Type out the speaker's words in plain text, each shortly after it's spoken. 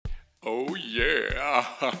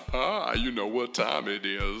yeah. You know what time it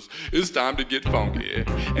is. It's time to get funky.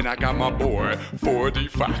 And I got my boy, 4D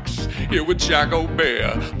Fox, here with Chaco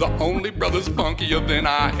Bear. The only brothers funkier than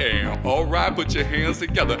I am. Alright, put your hands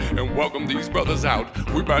together and welcome these brothers out.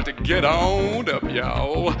 We about to get on up,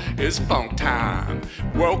 y'all. It's funk time.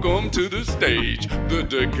 Welcome to the stage, the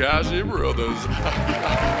Tekashi Brothers.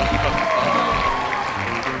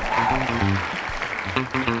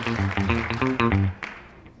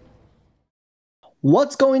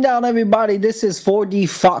 What's going down, everybody? This is 4D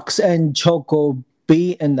Fox and Choco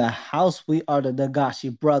B in the house. We are the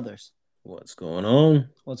Tekashi Brothers. What's going on?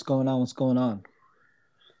 What's going on? What's going on?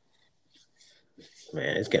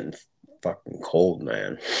 Man, it's getting fucking cold,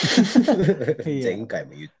 man.前回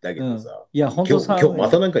も言ったけどさ。いや、本当寒い。今日ま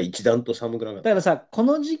たなんか一段と寒くなかった。だからさ、こ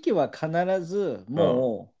の時期は必ず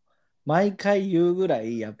もう毎回言うぐら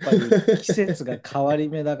いやっぱり季節が変わり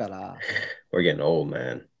目だから。We're getting old,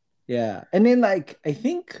 man. Yeah, and then like I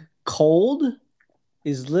think cold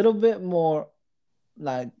is a little bit more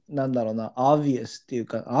like なんだろうな obvious っていう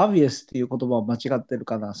か obvious っていう言葉を間違ってる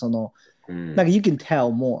かなその、なんか you can tell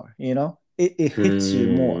more, you know, it hits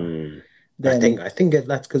you more. I think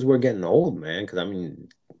that's because we're getting old, man. Because I mean,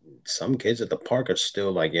 some kids at the park are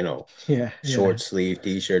still like, you know, short sleeve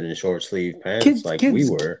t-shirt and short sleeve pants kids, we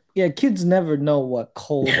were. Yeah, kids never know what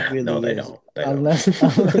cold really no, they is. Don't. Unless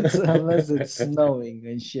it's snowing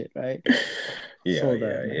and shit, right?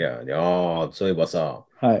 Yeah. そういえばさ、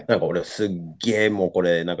なんか俺すっげえもうこ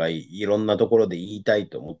れなんかいろんなところで言いたい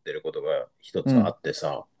と思ってることが一つあって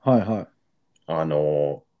さ、ま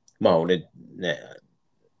あ俺ね、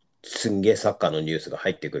すんげえサッカーのニュースが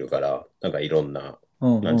入ってくるから、なんかいろんな、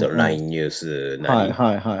なんていうの、LINE ニュースなり、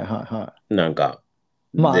なんか、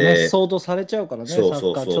まあね、想像されちゃうからね、そうサ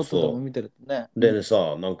ッカーちょっとでも見てるとね。で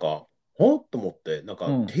さ、なんか、ほっと思って、なんか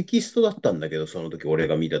テキストだったんだけど、その時俺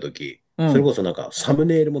が見た時、それこそなんかサム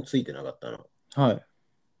ネイルもついてなかったの。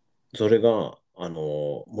それが、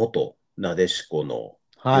元なでしこの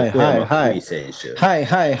横山久美選手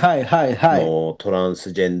のトラン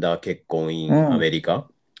スジェンダー結婚inアメリカ。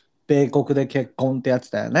米国で結婚ってや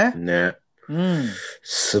つだよね。ね。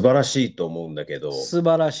素晴らしいと思うんだけど。素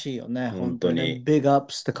晴らしいよね。本当に。Big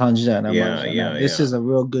ups って感じだよね。This is a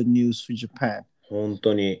real good news for Japan. 本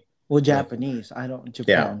当に。Or Japanese. I don't,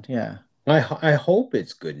 Japan. Yeah. I hope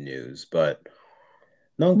it's good news, but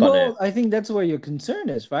なんかね。Well, I think that's where your concern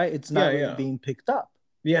is, right? It's not really being picked up.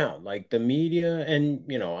 Yeah, like the media and,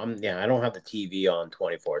 you know, I don't have the TV on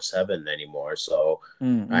 24/7 anymore, so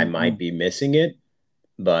I might be missing it,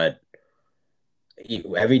 but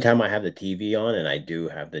every time I have the TV on and I do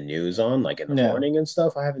have the news on, like in the morning and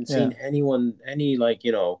stuff, I haven't seen any like,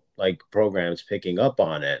 you know, like programs picking up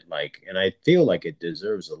on it. Like, and I feel like it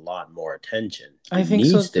deserves a lot more attention. I think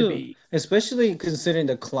so too. Especially considering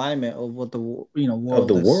the climate of what the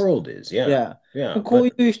world is. Yeah. こう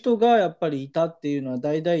いう人がやっぱりいたっていうのは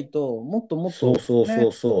大々ともっともっと、そう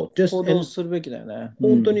報道するべきだよね。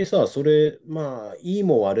本当にさ、それまあいい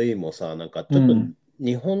も悪いもさ、なんかちょっと、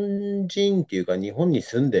日本人っていうか日本に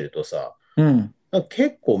住んでるとさ、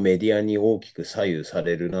結構メディアに大きく左右さ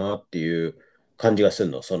れるなっていう感じがする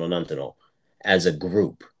の。そのなんていうの as a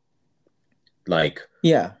group. Like,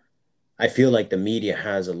 I feel like the media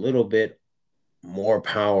has a little bit more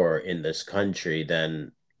power in this country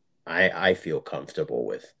than I feel comfortable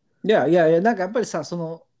with. なんかやっぱりさ、そ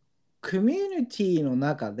のコミュニティの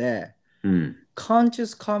中で、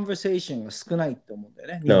conscious conversation が少ないって思うんだよ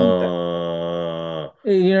ね。日本っ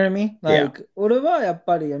て。You know what I mean? Like, 俺はやっ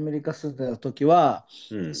ぱりアメリカ住んでた時は、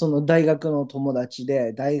その大学の友達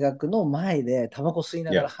で、大学の前でタバコ吸い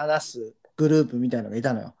ながら話すグループみたいなのがい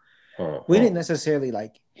たのよ。We didn't necessarily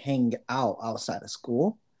like hang out outside of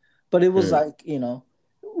school, but it was like, you know,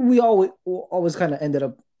 we always kind of ended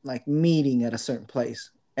up like meeting at a certain place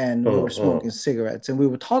and we were smoking cigarettes and we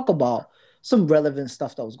would talk about some relevant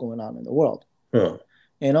stuff that was going on in the world.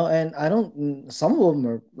 You know, and some of them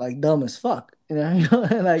are like dumb as fuck, you know,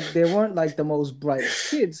 like they weren't like the most bright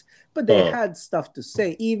kids, but they had stuff to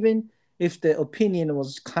say, even if the opinion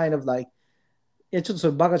was kind of like, いやちょっとそ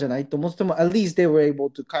れバカじゃないと思っても at least they were able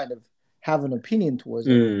to kind of have an opinion towards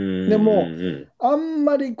it. でも、あん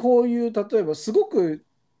まりこういう例えばすごく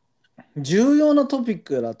重要なトピッ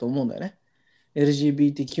クだと思うんだよね。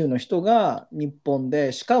LGBTQ の人が日本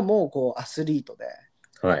でしかもこうアスリートで、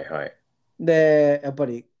でやっぱ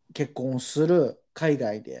り結婚する海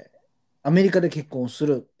外でアメリカで結婚す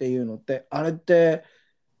るっていうのってあれって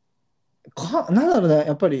なんだろうね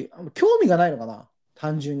やっぱり興味がないのかな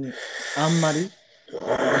単純にあんまり。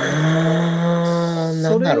なん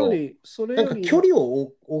だろう。なんか距離を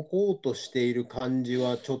置こうとしている感じ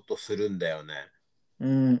はちょっとするんだよね。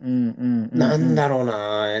なんだろう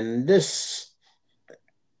な。And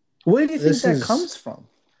Where do you think this that is, comes from?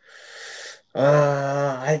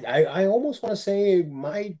 I almost want to say it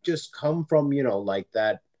might just come from, like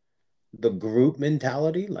the group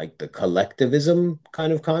mentality, like the collectivism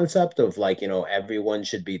kind of concept of like, everyone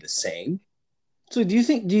should be the same. So do you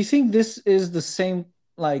think this is the same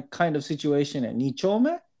like kind of situation at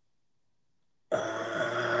Nichome?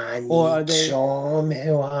 Or are they?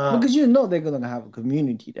 Because they're gonna have a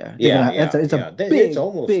community there. It's a It's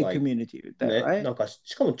almost big like community there, right? なんか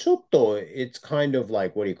しかもちょっと it's kind of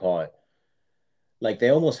like what do you call it? Like they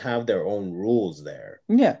almost have their own rules there.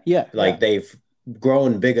 Yeah. Like they've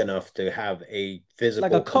grown big enough to have a physical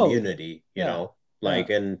like a community, Like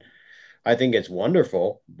and I think it's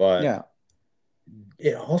wonderful, but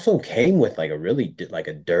it also came with like a really like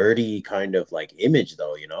a dirty kind of like image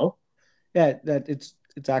though, Yeah, that it's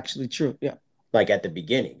actually true. Yeah. Like at the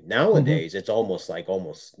beginning. Nowadays, it's almost,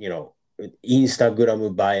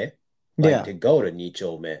 Instagram bae, like to go to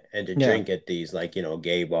Nichome and to drink at these like,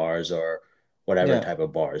 gay bars or whatever type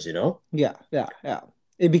of bars, Yeah.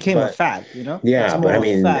 It became a fad, Yeah, it's but I more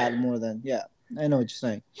mean, fad more than I know what you're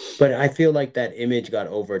saying. But I feel like that image got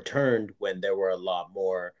overturned when there were a lot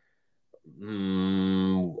more.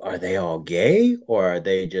 Are they all gay or are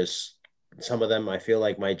they just some of them I feel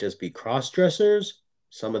like might just be cross dressers?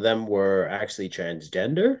 Some of them were actually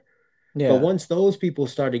transgender. But once those people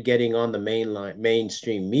started getting on the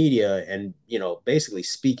mainstream media and, basically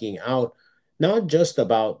speaking out, not just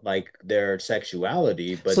about like their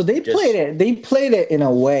sexuality, but so they played it in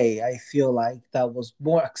a way I feel like that was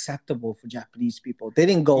more acceptable for Japanese people. They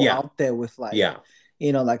didn't go out there with like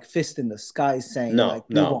like fist in the sky saying like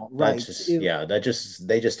we want rights.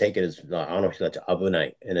 They just take it as I don't know if that's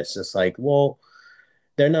abunai, and it's just like, well,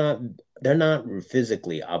 they're not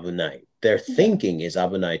physically abunai. Their thinking is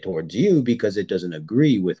abunai towards you because it doesn't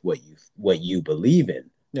agree with what you believe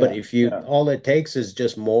in. But if all it takes is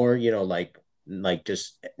just more, like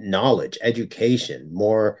just knowledge, education,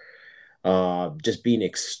 more just being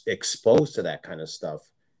exposed to that kind of stuff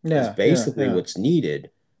is basically what's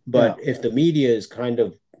needed. But if the media is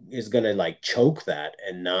gonna like choke that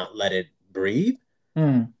and not let it breathe,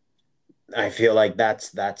 I feel like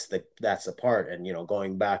that's the part. And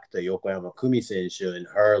going back to Yokoyama Kumi Senshu and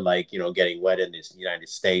her like getting wet in the United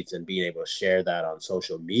States and being able to share that on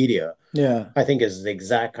social media, I think is the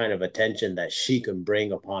exact kind of attention that she can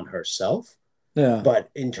bring upon herself. But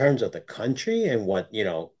in terms of the country and what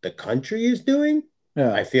the country is doing,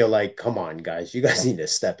 I feel like, come on, guys, you guys need to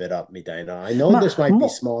step it up, みたいな. I know this might be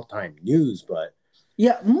small time news, but い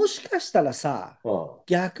や、もしかしたらさ、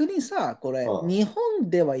逆にさ、これ、日本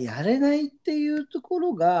ではやれないっていうとこ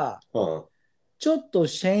ろが、ちょっと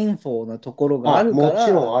シェインフォーなところがあるから、も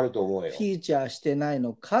ちろんあると思うよ。フィーチャーしてない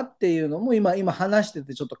のかっていうのも今話して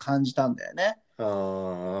てちょっと感じたんだよね。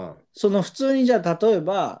その普通にじゃあ例え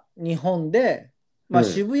ば日本で、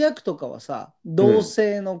渋谷区とかはさ、同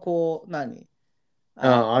性のこう、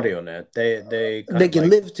あるよね。They can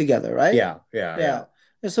live together, right? Yeah.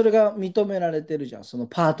 でそれが認められてるじゃん。その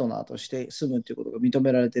パートナーとして住むっていうことが認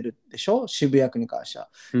められてるでしょ、渋谷区に関しては。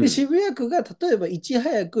で、渋谷区が例えばいち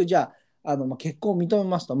早く、じゃあ、結婚を認め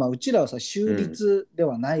ますと、うちらはさ、州立で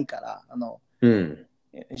はないから、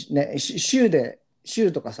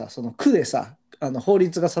州とかさ、その区でさ、法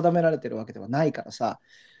律が定められてるわけではないからさ、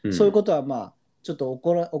そういうことはちょっと起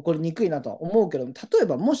こりにくいなとは思うけど、例え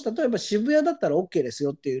ば渋谷だったら OK です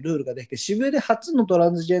よっていうルールができて、渋谷で初のトラ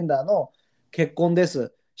ンスジェンダーの結婚で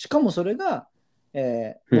す。しかもそれが、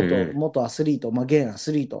元アスリート、現ア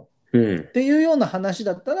スリート、っていうような話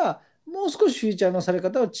だったら、もう少しフューチャーのされ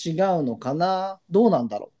方は違うのかな。どうなん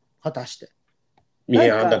だろう、果たして。何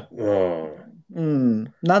な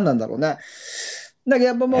んだろうね。だけど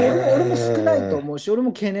やっぱ俺も少ないと思うし、俺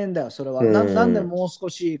も懸念だよ、それは。なんでもう少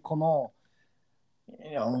しこの、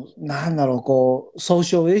なんだろう、こうソー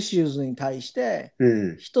シャルイシューズに対して、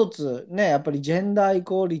一つね、やっぱりジェンダーイ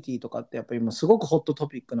コーリティとかってやっぱり今すごくホットト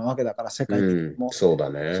ピックなわけだから、世界的にも、そうだ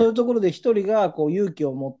ね。そういうところで一人がこう勇気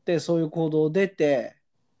を持ってそういう行動を出て、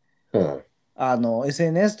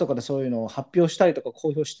SNS とかでそういうのを発表したりとか公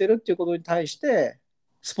表してるっていうことに対して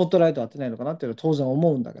スポットライト当てないのかなっていうのは当然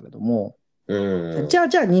思うんだけれども、じゃあ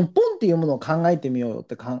日本っていうものを考えてみようよっ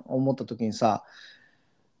て思った時にさ、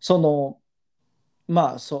その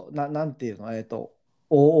なんていうの、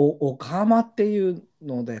おかまっていう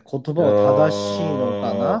ので言葉は正しいの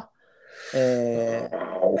かな。ち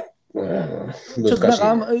ょっと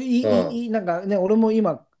なんかね、俺も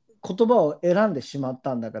今言葉を選んでしまっ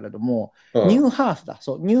たんだけれども、ニューハーフだ。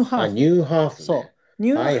そう、ニューハーフ。ニューハーフ、ね。そう。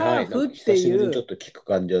ニューハーフっていう、ちょっと聞く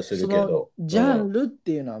感じはするけど。ジャンルっ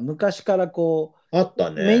ていうのは昔からこう、あった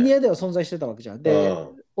ね。メディアでは存在してたわけじゃん。で、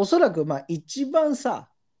おそらくまあ一番さ、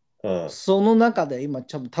その中で今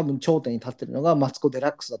多分頂点に立ってるのがマツコ・デラ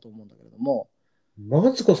ックスだと思うんだけれども。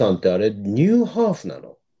マツコさんってあれ、ニューハーフな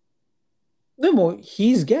の？でも、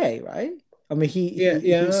he's gay, right? I mean, he's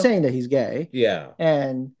saying that he's gay. Yeah.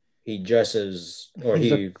 And he dresses or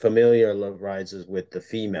he familiarizes with the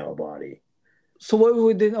female body. So what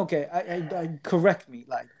would then? Okay, I correct me.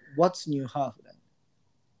 Like, what's new half then?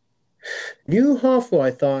 New half,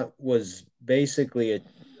 I thought was basically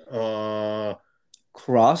a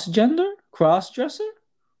cross dresser.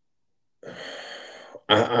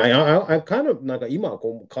 I kind of なんか今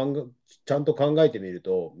ちゃんと考えてみる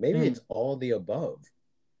と maybe it's all the above.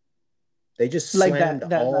 They just slammed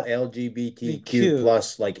all LGBTQ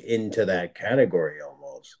plus like into that category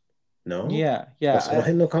almost. No? Yeah. その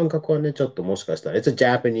辺の感覚はね、ちょっともしかしたら It's a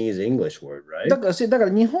Japanese English word, right? だか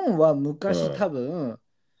ら日本は昔多分、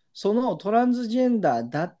そのトランスジェンダー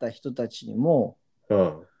だった人たちにも、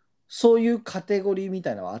そういうカテゴリーみ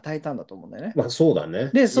たいなのを与えたんだと思うんだよね。まあそうだね。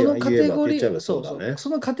で、そのカテゴリー、そ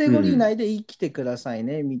のカテゴリー内で生きてください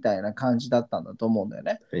ね、みたいな感じだったんだと思うんだよ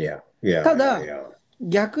ね。ただ、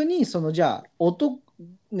逆にじゃあ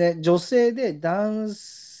女性で男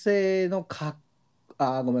性の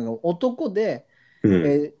男で、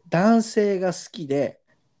男性が好きで、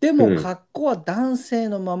でも格好は男性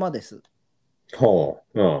のままです。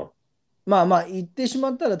まあ言ってしま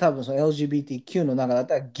ったら多分その LGBTQ の中だっ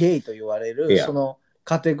たらゲイと言われるその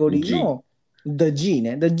カテゴリーの The G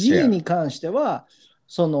ね。The G に関しては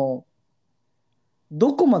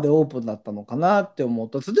どこまでオープンだったのかなって思う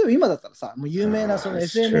と、例えば今だったらさ、もう有名なその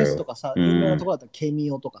SNS とかさ、有名なところだったらケミ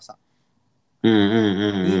オとかさ。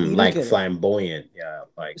like flamboyant.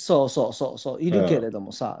 そういるけれど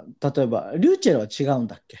もさ、例えばリューチェルは違うん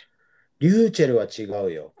だっけ？リューチェルは違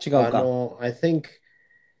うよ。違うか。I think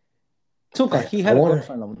そうか、he had a girlfriend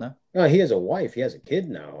だもんね。Yeah, he has a wife. He has a kid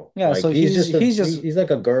now. Yeah, like, so he's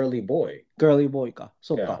like a girly boy. Girly boy か。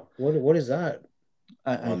そうか。What is that?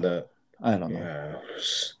 I don't know. I don't know.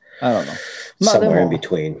 まあでも、somewhere in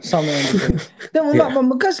between. でもまあ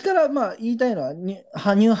昔から言いたいのはニュ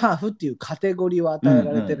ーハーフっていうカテゴリーを与え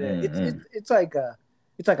られてる。It's like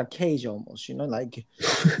a cage almost, like,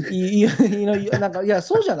 なんか、いや、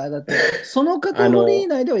そうじゃないだって、そのカテゴリー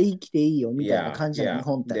内では生きていいよみたいな感じなの、日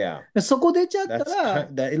本って。そこ出ちゃったら、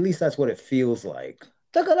at least that's what it feels like.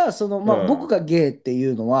 だから、僕がゲイってい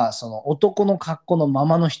うのは、その男の格好のま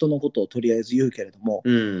まの人のことをとりあえず言うけれども、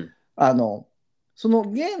その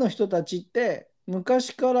ゲイの人たちって、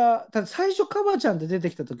昔から、最初カバちゃんって出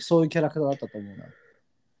てきたとき、そういうキャラクターだったと思うな。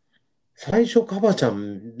最初カバちゃ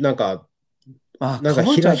ん、なんか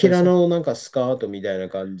ひらひらのなんかスカートみたいな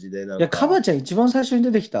感じでいや、カバちゃん一番最初に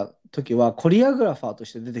出てきた時はコリアグラファーと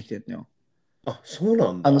して出てきてるのよ。あ、そう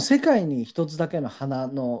なんだ。世界に一つだけの花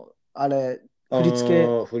のあれ振り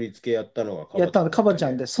付けやったのがカバちゃ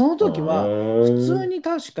んで、その時は普通に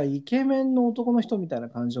確かイケメンの男の人みたいな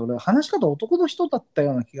感じで、話し方男の人だった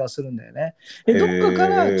ような気がするんだよね。どっかか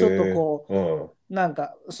らちょっとこう、なん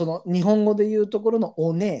かその日本語で言うところの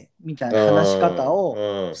おねみたいな話し方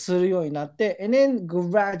をするようになって、and then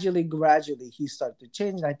gradually he started to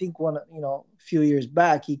change. And I think few years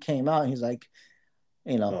back he came out and he's like,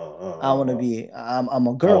 I want to be, I'm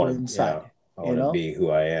a girl inside. I want to be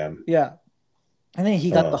who I am. Yeah. And then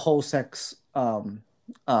he got the whole sex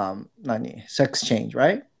change,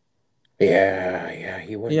 right? Yeah,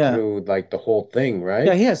 he went through like the whole thing, right?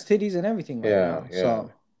 Yeah, he has titties and everything right now.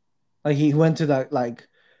 So like he went to that like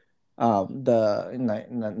the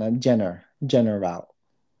Jenner route.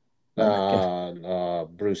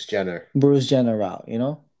 Bruce Jenner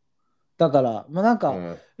route, だからなんか、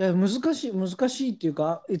いや難しいっていう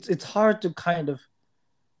か、it's hard to kind of,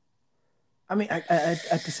 I mean, at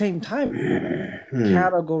the same time,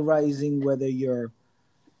 categorizing whether you're,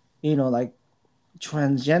 like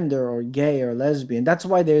transgender or gay or lesbian. That's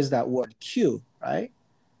why there's that word Q, right?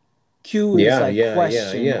 Q is like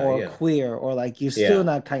question or queer or like you're still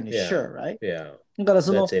not kind of sure, right? Yeah. だから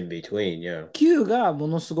その That's in between, yeah. Q がも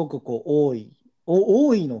のすごくこう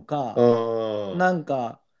多いのか、なん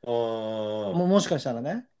かもしかしたら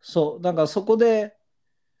ね、そうだからそこで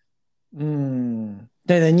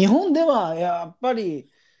で、日本ではやっぱり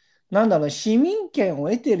なんだろう、市民権を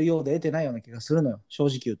得てるようで得てないような気がするのよ、正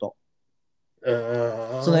直言うと。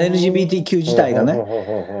その LGBTQ 自体がね。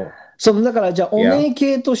だからじゃあ、お姉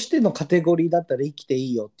系としてのカテゴリーだったら生きて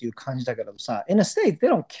いいよっていう感じだけどさ、in a state, they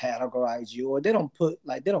don't categorize you or they don't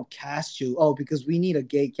cast you, because we need a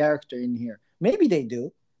gay character in here. Maybe they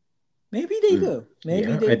do.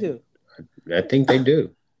 I think they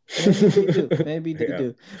do. Maybe they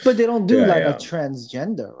do. But they don't do like a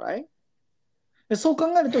transgender, right? そう考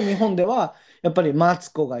えると日本ではやっぱりマ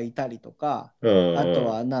ツコがいたりとか、あと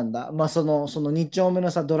はなんだ、まあその2丁目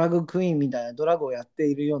のさ、ドラッグクイーンみたいなドラッグをやって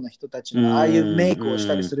いるような人たちの、ああいうメイクをし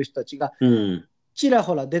たりする人たちがちら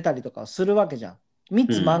ほら出たりとかするわけじゃん。ミ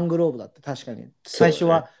ッツ・マングローブだって確かに最初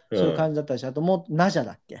はそういう感じだったし、あともうナジャ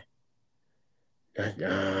だっけ、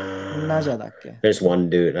ナジャだっけ There's one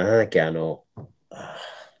dude. なんだっけ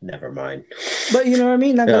Never mind. But you know what I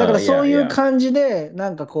mean? なんかだからそういう感じで、な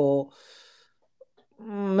んかこう、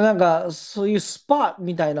なんかそういうスポット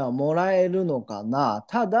みたいなのもらえるのかな。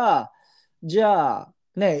ただ、じゃあ、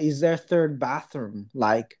ね、is there third bathroom?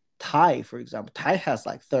 Like Thai, for example. Thai has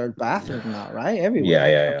like third bathroom now, right?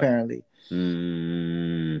 Everywhere, apparently.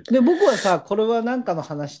 で、僕はさ、これはなんかの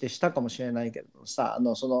話でしたかもしれないけどさ、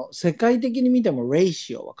その世界的に見てもレイ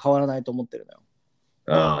シオは変わらないと思ってるのよ。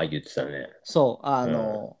ああ、言ってたね。そう、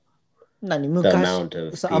何、昔、amount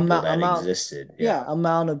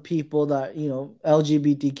of people that, you know,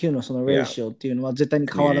 LGBTQ のそのレイシオっていうのは絶対に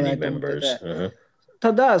変わらないと思ってて。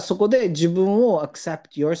ただ、そこで自分を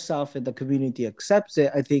accept yourself and the community accepts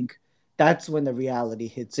it, I think that's when the reality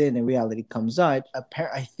hits in and reality comes out. I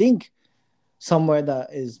think somewhere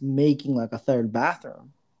that is making like a third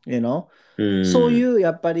bathroom, you know? そういう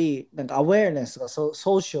やっぱりなんか awareness が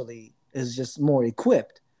socially is just more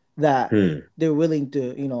equipped that they're willing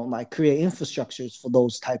to, you know, like create infrastructures for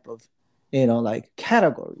those type of, you know, like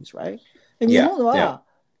categories, right? 日本は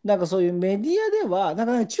なんかそういうメディアではなん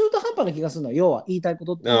か、ね、中途半端な気がするの、要は言いたいこ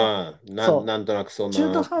とって、なんとなくそんな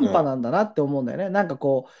中途半端なんだなって思うんだよね。なんか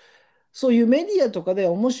こうそういうメディアとかで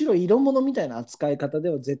面白い色物みたいな扱い方で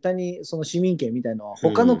は絶対にその市民権みたいなのは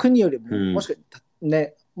他の国よりももし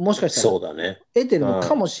かしたら得てるの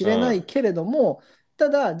かもしれないけれども、た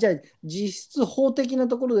だじゃあ実質法的な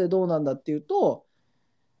ところでどうなんだっていうと、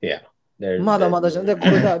まだまだじゃん。でこ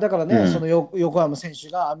れだからね、その横浜選手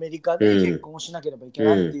がアメリカで結婚しなければいけ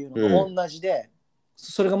ないっていうのが同じで、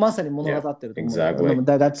それがまさに物語ってると思う。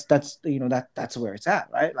That's you know that's where it's at,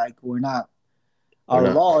 right? Like we're not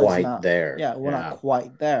quite there. Yeah, we're not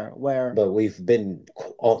quite there. But we've been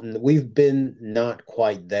not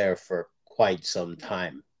quite there for quite some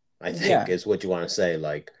time, I think, is what you want to say.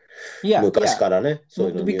 Like, 昔からね、そう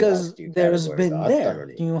いうの because there's been there.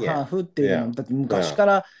 ニューハーフっていうのだって昔か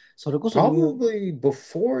らそれこそ probably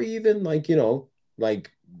before even like, you know,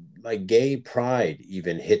 like gay pride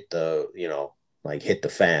even hit the, you know, like hit the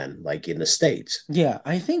fan, like in the States. Yeah,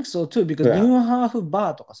 I think so too, because ニューハーフ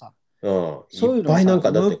バーとかさ、そういうのさ、なん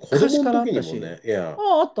かだって子供の時にもね、あ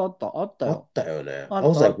ったよ。あったよね。I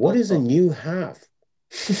was like, what is a new half?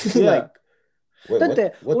 Like, だっ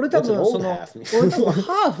て俺多分ハ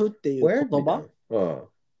ーフっていう言葉、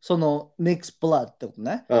その mixed blood ってこと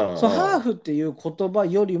ね。そのハーフっていう言葉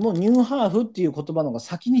よりもニューハーフっていう言葉の方が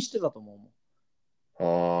先にしてたと思うも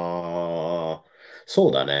ん。そ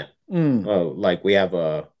うだね。Like we have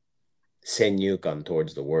a 先入観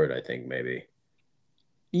towards the word, I think, maybe.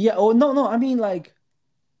 Yeah, no, I mean like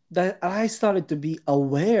that I started to be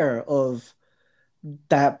aware of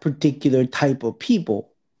that particular type of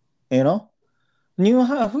people, you know? ニュー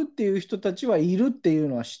ハーフっていう人たちはいるっていう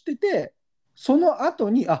のは知ってて、その後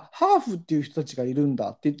にハーフっていう人たちがいるんだ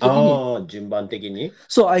って言った時に、順番的に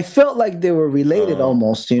So I felt like they were related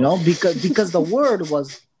almost, you know, because the word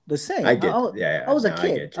was the same. I was a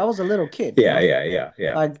kid. I was a little kid. Yeah.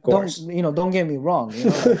 Like, don't get me wrong. You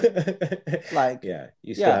know, like,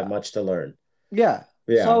 you still have much to learn. Yeah.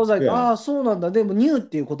 So I was like, そうなんだ。でも、ニューっ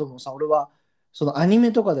ていう言葉もさ、俺は、そのアニ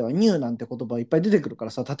メとかではニューなんて言葉いっぱい出てくるか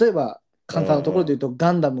らさ、例えば、簡単なところで言うと、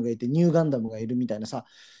ガンダムがいて、ニューガンダムがいるみたいなさ、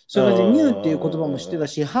それでニューっていう言葉も知ってた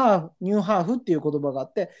し、ニューハーフっていう言葉があ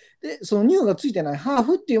って、で、そのニューがついてないハー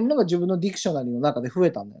フっていうものが自分のディクショナリーの中で増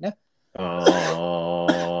えたんだよね。っ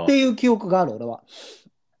ていう記憶がある、俺は。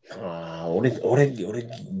俺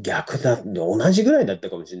逆だ。同じぐらいだった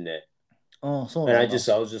かもしれない。そうなんだ。And I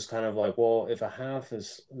was just kind of like, well, if a half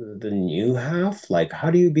is the new half, like, how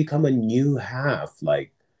do you become a new half?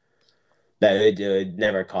 Like, that it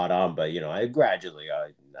never caught on, but, you know, I gradually,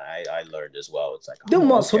 I learned as well. It's like, でも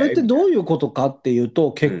まあ、それってどういうことかっていう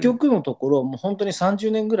と、結局のところ、もう本当に30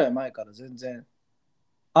年ぐらい前から全然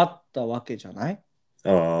あったわけじゃない？でじゃ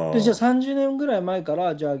あ30年ぐらい前か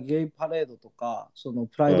らじゃあゲイパレードとかその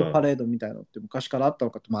プライドパレードみたいなのって昔からあったの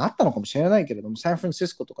かって、まああったのかもしれないけれども、サンフランシ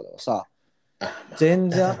スコとかではさ全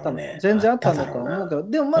然あったの、全然あったんだと思うけど、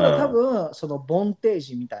でもまだ多分そのボンテー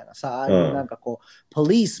ジみたいなさ、ああいうなんかこうポ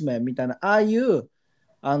リスメンみたいな、ああいう服を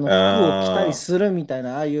着たりするみたい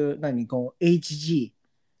な、ああいうこう HG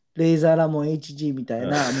レイザーラモン HG みたい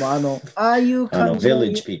な、もうああいう感じの。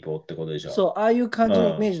Village People ってことでしょ。そう、ああいう感じ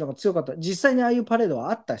のイメージの方が強かった。実際にああいうパレード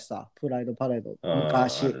はあったしさ、プライドパレード、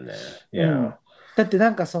昔。だってな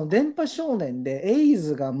んかその電波少年でエイ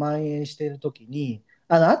ズが蔓延してるときに、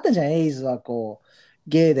あったじゃん、エイズはこう、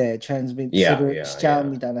ゲイでトランスミットしちゃう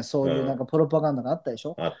みたいな、そういうなんかプロパガンダがあったでし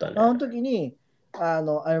ょ。あったね。あの時に、I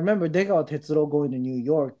remember 出川哲朗 going to New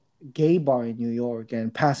York, gay bar in New York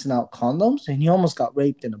and passing out condoms and he almost got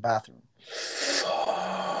raped in the bathroom.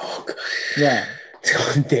 Fuck. Yeah.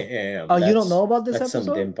 Damn. Oh, you don't know about this that's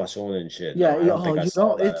episode? Some 電波少年 shit. Yeah, no, I don't think I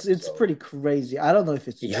saw that it's pretty crazy. I don't know if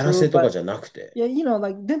it's true. やらせとかじゃなくて。Yeah, you know,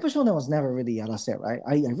 like 電波少年 was never really やらせ, right?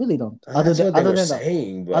 I really don't. Other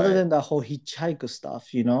than the whole hitchhiker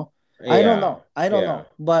stuff, you know? I don't know.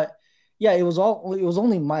 But yeah, it was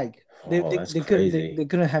only Mike. They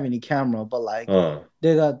couldn't have any camera, but like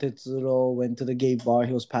Dega Tetsuro went to the gay bar.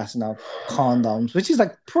 He was passing out condoms, which is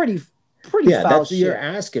like pretty foul shit. You're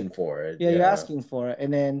asking for it. Yeah, you're asking for it,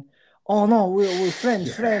 and then oh no, we're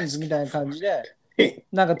friends みたいな感じで、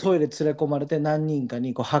なんかトイレ連れ込まれて何人か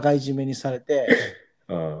にこう羽交い締めにされて、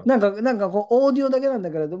なんかこうオーディオだけなんだ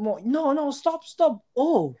けれども、no stop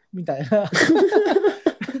oh みたいな。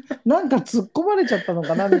なんか突っ込まれちゃったの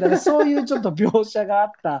かなみたいな、そういうちょっと描写があ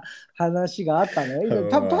った話があったのよ。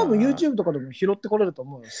多分 YouTube とかでも拾ってこれると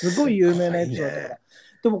思うよ。すごい有名なエピソードだから。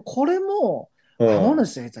でもこれも、I want to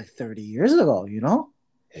say it's like 30 years ago, you know?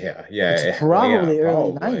 Yeah. It's probably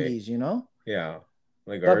early 90s, you know? Yeah.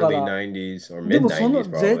 Like early 90s or mid 90s. でも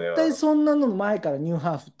絶対そんなの前からニュー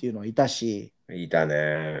ハーフっていうのはいたし。いた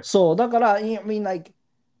ね。そう、だから、I mean like,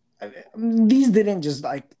 these didn't just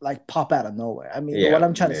like pop out of nowhere. I mean, what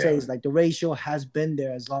I'm trying to say is like the ratio has been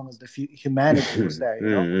there as long as the humanity was there,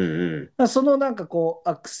 you know? そのなんかこう、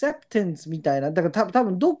acceptance みたいな、だから多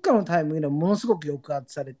分どっかのタイミングでものすごく抑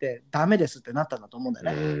圧されて、ダメですってなったんだと思うんだ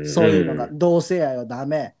よね。そういうのが、同性愛はダ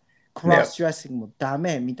メ、クロスドレッシングもダ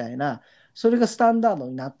メみたいな、それがスタンダード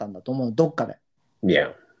になったんだと思う、どっかで。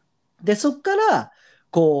で、そっから、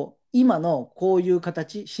こう、今のこういう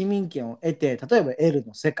形、市民権を得て、例えば L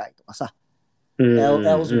の世界とかさ、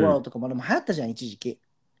L's World とかもでも流行ったじゃん、一時期。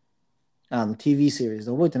TV シリーズ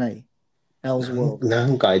で覚えてない？ L's World。な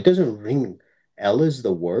んか、it doesn't ring. L is the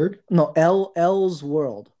word? No, L's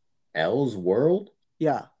World. L's World?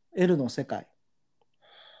 Yeah, L の世界。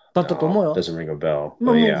だったと思うよ。Doesn't ring a bell.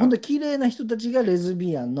 もうほんと綺麗な人たちがレズ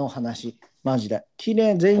ビアンの話。マジで。全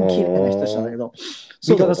員綺麗な人たちなんだけど。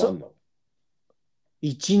そうだから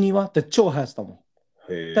1、2話って超流行ってたもん。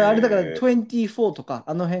あれだから24とか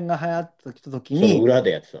あの辺が流行った時に。その裏で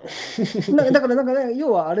やってたの。だからなんかね、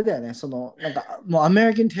要はあれだよね、そのなんかもうアメ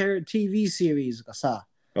リカン TV シリーズがさ、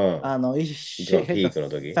ピークの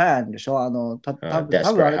時。ファンでしょ多分あれって。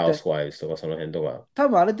Housewives とかその辺とか。多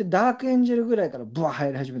分あれってダークエンジェルぐらいからブワー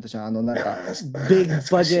入り始めたじゃん。なんか、big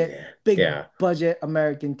budget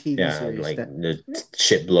American TV シリーズで。Like, the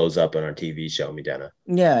shit blows up on our TV show みたいな。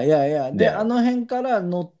Yeah. で、あの辺から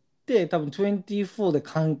乗って、多分24で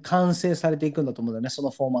完成されていくんだと思うんだよね、その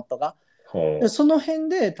フォーマットが。でその辺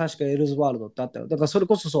で確かエルズワールドってあったよ。だからそれ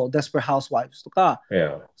こそそう、Desperate Housewives とか、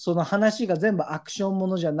その話が全部アクションも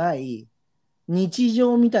のじゃない日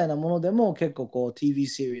常みたいなものでも結構こう TV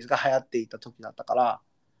シリーズが流行っていた時だったから、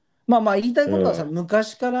まあ言いたいことはさ、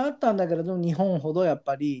昔からあったんだけれども、日本ほどやっ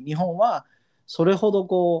ぱり日本はそれほど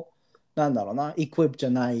こうなんだろうな、エクイプじゃ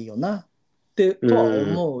ないよなってとは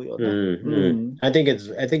思うよね。I think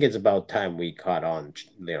it's about time we caught on,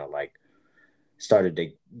 you know, like started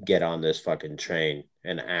to get on this fucking train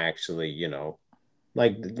and actually, you know,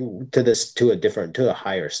 like to a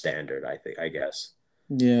higher standard, I guess.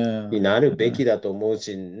 になるべきだと思う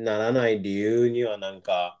し、ならない理由にはなん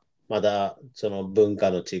か、まだその文化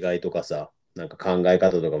の違いとかさ、なんか考え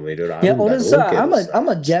方とかもいろいろあるんだろうけどさ。いや、俺さ、I'm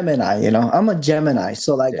a Gemini, you know, I'm a Gemini,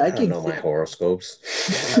 so like I can know my horoscopes.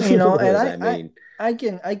 You know, and I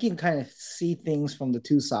can kind of see things from the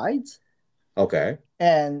two sides. Okay.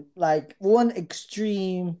 And like one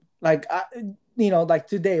extreme, like you know, like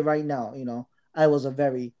today, right now, you know, I was a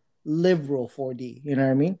very liberal 4D. You know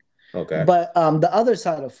what I mean? Okay. But the other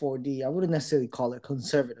side of 4D, I wouldn't necessarily call it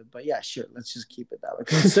conservative, but yeah, sure, let's just keep it that way.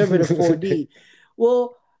 Conservative 4D.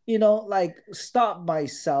 Well, you know, like stop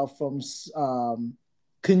myself from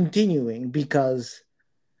continuing because,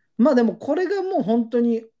 まあでもこれがもう本当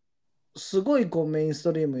にすごいこうメインス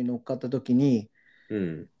トリームに乗っかった時に。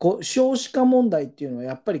こう少子化問題っていうのは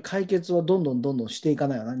やっぱり解決はどんどんしていか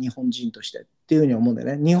ないよな、日本人としてっていうふうに思うんだ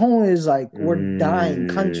よね。日本 is like we're dying,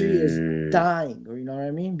 country is dying, you know what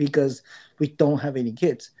I mean? Because we don't have any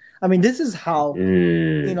kids. I mean, this is how,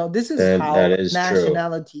 you know, this is how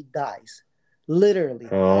nationality dies. literally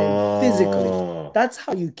and physically. That's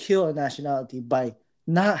how you kill a nationality, by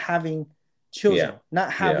not having children,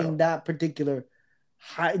 not having that particular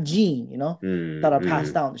gene, you know, that are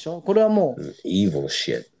passed down. でしょ？これはもう evil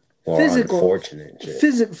shit.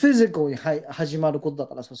 Physical に始まることだ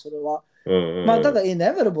からさ、それは。まあ、ただ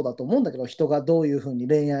inevitable だと思うんだけど、人がどういうふうに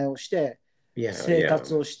恋愛をして、生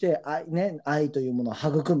活をして、愛というものを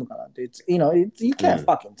育むかなって。You know, you can't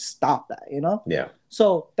fucking stop that, you know? Yeah.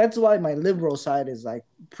 So that's why my liberal side is like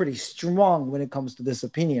pretty strong when it comes to this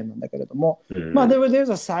opinion なんだけれども、まあ、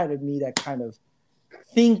there's a side of me that kind of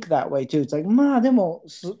think that way too. It's like, まあでも、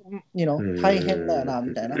you know, 大変だよな、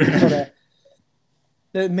みたいな。それ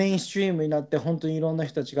でメインストリームになって本当にいろんな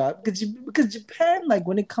人たちが because Japan, like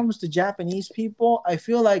when it comes to Japanese people, I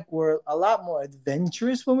feel like we're a lot more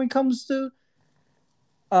adventurous when it comes to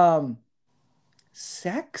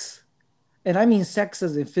sex, and I mean sex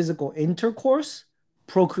as in physical intercourse,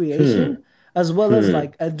 procreation, as well as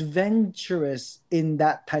like adventurous in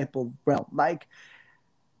that type of realm. Like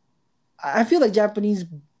I feel like Japanese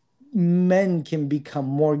men can become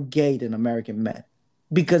more gay than American men.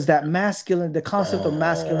 Because that the concept of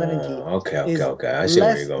masculinity is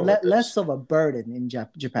less of a burden in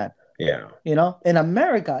Japan. Yeah. You know, in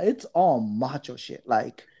America, it's all macho shit.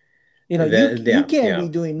 Like, you know, you can't be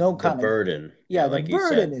doing no kind of burden. Yeah, like the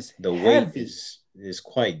burden is the heavy. Weight is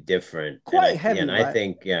quite different. Quite heavy. And I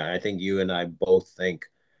think you and I both think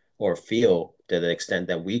or feel to the extent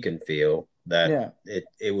that we can feel that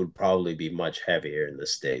it would probably be much heavier in the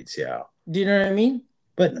States. Yeah. Do you know what I mean?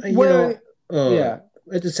 But you know,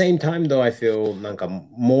 at the same time, though, I feel like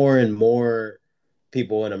more and more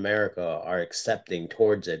people in America are accepting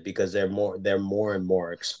towards it because they're more and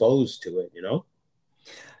more exposed to it, you know?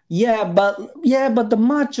 Yeah, but the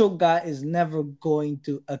macho guy is never going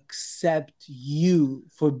to accept you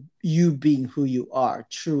for you being who you are.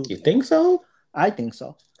 True. You think so? I think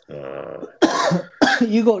so.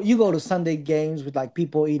 You go to Sunday games with like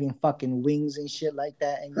people eating fucking wings and shit like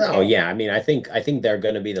that. And yeah. I mean, I think they're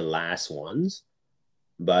gonna be the last ones.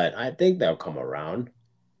 But I think they'll come around.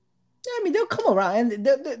 Yeah, I mean, they'll come around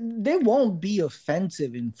and they won't be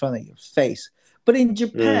offensive in front of your face. But in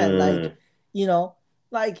Japan, like, you know,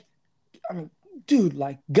 like, I mean, dude,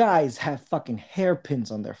 like, guys have fucking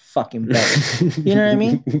hairpins on their fucking belly. You know what I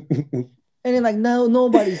mean? And then, like,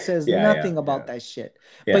 nobody says nothing about that shit.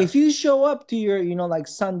 Yeah. But if you show up to your, you know, like,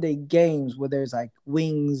 Sunday games where there's, like,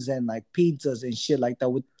 wings and, like, pizzas and shit like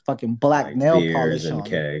that with fucking black like nail polish and on.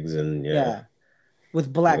 Kegs and,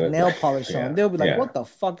 with black nail polish on, they'll be like, "What the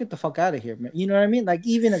fuck? Get the fuck out of here, man!" You know what I mean? Like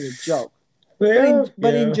even as a joke.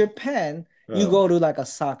 But in Japan, you go to like a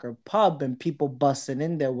soccer pub and people busting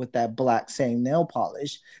in there with that black same nail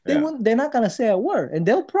polish. They're not gonna say a word, and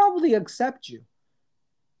they'll probably accept you.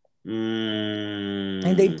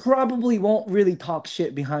 And they probably won't really talk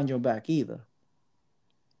shit behind your back either.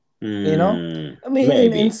 You know, I mean, I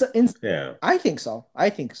think so.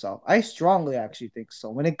 I strongly actually think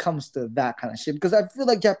so when it comes to that kind of shit, because I feel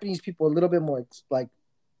like Japanese people are a little bit more like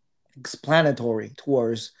explanatory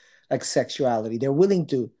towards like sexuality. They're willing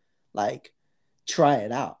to like try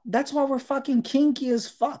it out. That's why we're fucking kinky as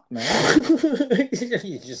fuck, man.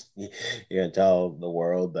 you can tell the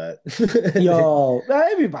world that yo,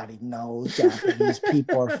 everybody knows Japanese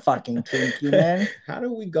people are fucking kinky, man. How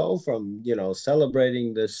do we go from, you know,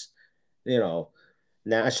 celebrating this, you know,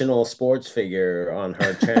 national sports figure on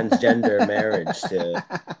her transgender marriage to,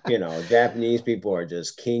 you know, Japanese people are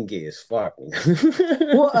just kinky as fuck.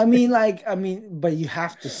 Well, I mean, but you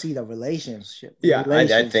have to see the relationship. Yeah,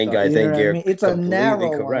 I think you're it's a narrow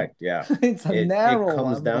correct. One. Yeah, it's a narrow one. It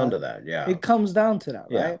comes down to that. Yeah, it comes down to that,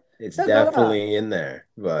 right? It's definitely in there.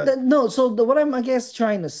 But what I'm, I guess,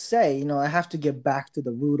 trying to say, you know, I have to get back to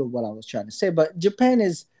the root of what I was trying to say. But Japan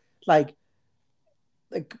is like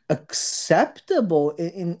acceptable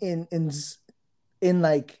in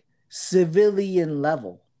like civilian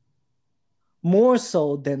level, more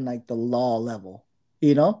so than like the law level,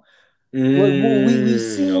 you know. We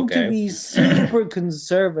seem to be super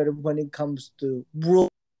conservative when it comes to rules.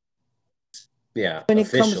 Yeah, when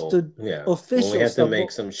it comes to official when we have stuff, to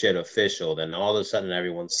make some shit official, then all of a sudden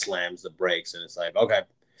everyone slams the brakes and it's like, okay,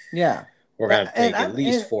 we're gonna take at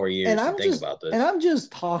least 4 years to think about this. And I'm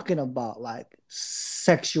just talking about like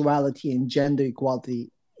sexuality and gender equality.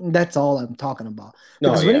 That's all I'm talking about.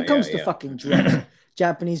 Because when it comes to fucking dress,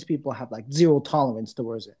 Japanese people have like zero tolerance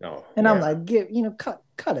towards it. I'm like,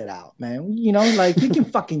 cut it out, man. You know, like you can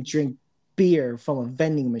fucking drink beer from a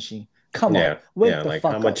vending machine. Come on, wake the like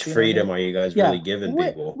fuck how much up, freedom are you guys really giving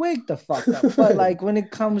people? Wake the fuck up. But like when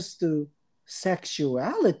it comes to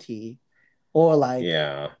sexuality or like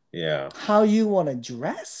how you want to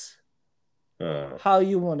dress, how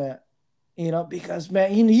you want to, because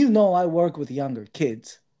man, you know I work with younger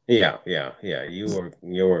kids. Yeah. You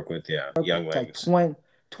work with young like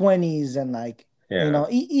 20s and like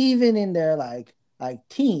even in their like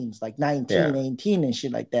teens, like 19, 18 and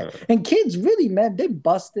shit like that. And kids really, man, they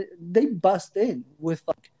bust in with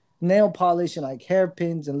like nail polish and like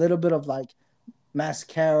hairpins and a little bit of like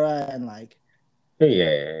mascara and like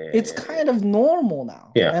it's kind of normal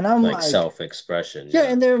now. Yeah, and I'm like self-expression. Yeah,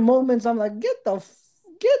 and there are moments I'm like, what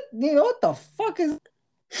the fuck is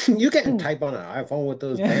you can't type on an iPhone with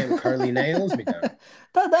those damn curly nails.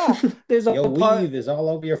 There's your weave is all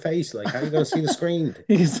over your face. Like, how are you gonna see the screen?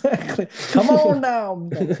 Exactly. Come on now.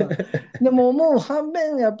 でももう半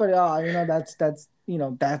分やっぱりthat's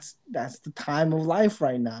the time of life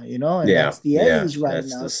right now, and that's the age right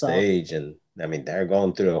now. That's the stage, and I mean they're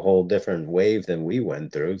going through a whole different wave than we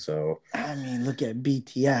went through. So I mean, look at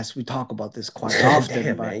BTS. We talk about this quite often.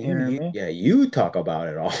 Damn, man, you talk about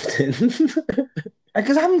it often.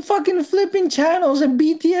 Because I'm fucking flipping channels and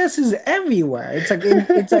BTS is everywhere.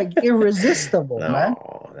 It's like irresistible, man.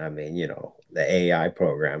 I mean, the AI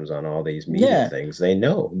programs on all these media things, they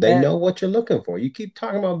know what you're looking for. You keep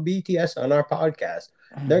talking about BTS on our podcast,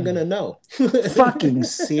 they're gonna know. Fucking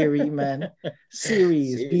Siri, man. Siri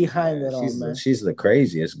is behind it all, man. She's the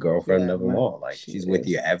craziest girlfriend of them all. Like she's with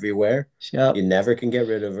you everywhere. Yep. You never can get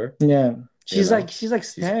rid of her. Yeah. She's like staring.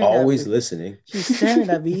 She's always listening. She's staring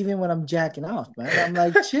at me even when I'm jacking off, man. I'm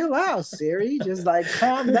like, chill out, Siri. Just like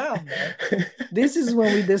calm down, man. This is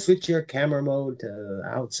when we switch your camera mode to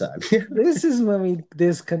outside. This is when we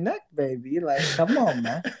disconnect, baby. Like, come on,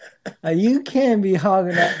 man. You can't be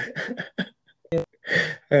hogging up.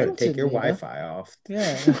 Take your Wi-Fi off.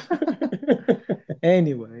 Yeah.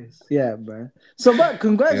 Anyways, yeah, man. So, but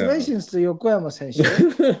congratulations to Yokoyama Sensei.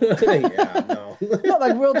 No,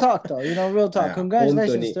 like real talk though, real talk.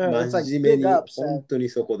 Congratulations to her. It's like big ups. 本当に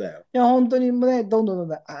そこだよ。いや、本当にね、どんどん。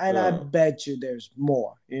And I bet you there's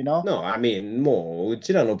more, No, I mean, もうう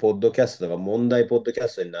ちらのポッドキャストが問題ポッドキャ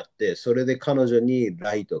ストになって、それで彼女に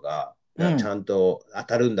ライトがちゃんと当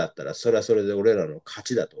たるんだったら、それはそれで俺らの勝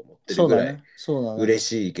ちだと思ってるぐらい嬉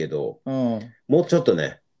しいけど、もうちょっと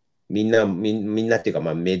ね、みんなっていう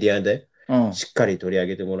か、メディアでしっかり取り上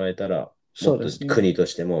げてもらえたら、もっと国と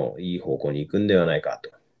してもいい方向に行くんではないかと。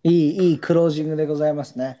いいクロージングでございま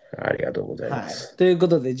すね。ありがとうございます。というこ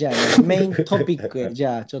とで、じゃあ、メイントピックへ、じ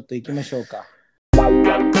ゃあちょっと行きましょうか。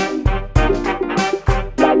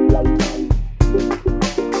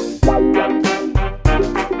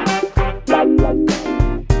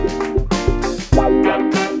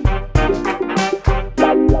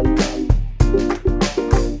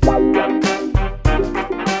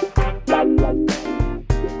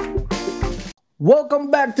Welcome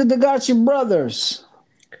back to the Gachi Brothers.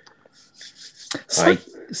 はい。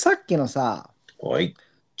さっきのさ、はい。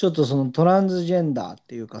ちょっとそのトランスジェンダーっ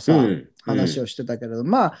ていうかさ、話をしてたけれど、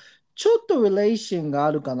まあ、ちょっとリレーションが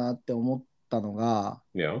あるかなって思ったのが、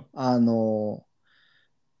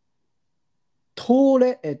東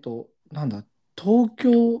レ、なんだ、東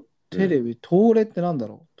京テレビ、東レってなんだ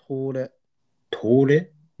ろう、東レ。東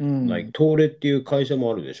レ？like 東レっていう会社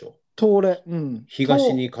もあるでしょ。東レ、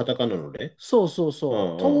東にカタカナのレ？そう。東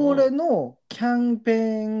レのキャンペ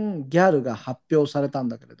ーンギャルが発表されたん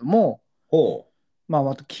だけれども、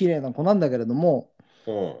また綺麗な子なんだけれども、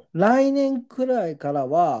来年くらいから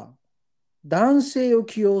は男性を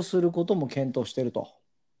起用することも検討してると。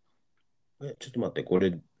ちょっと待って、こ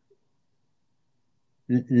れ、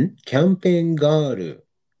キャンペーンガール。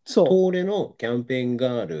東レのキャンペーン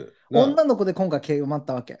ガールが。女の子で今回決まっ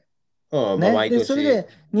たわけ。でそれで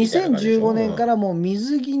2015年からもう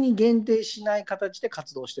水着に限定しない形で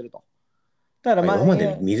活動してると。だから今ま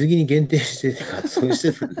で水着に限定して活動し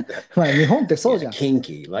てたんだ。まあ日本ってそうじゃん。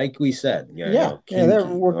Kinky, like we said. Yeah,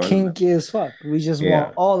 we're kinky as fuck. We just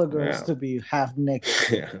want all the girls to be half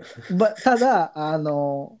naked. But ただ、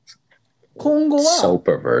今後は。So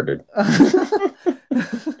perverted.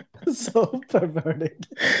 So perverted.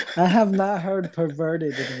 I have not heard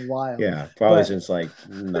perverted in a while. Yeah, probably since like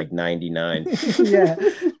 99. Yeah.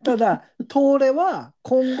 ただ、東レは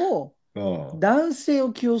今後、男性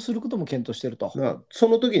を起用することも検討してると。そ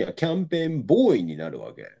の時にはキャンペーンボーイになる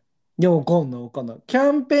わけ。いや、わかんない。キ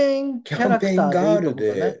ャンペーンキャラクターでいいと思う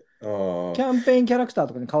ね。キャンペーンキャラクター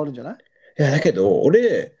とかに変わるんじゃない？いや、だけど、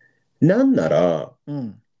俺、なんなら、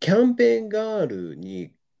キャンペーンガール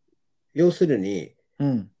に、要するに、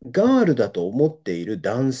ガールだと思っている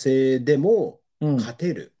男性でも勝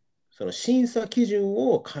てる。その審査基準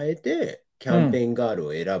を変えて、キャンペーンガール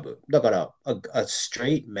を選ぶ。だから、a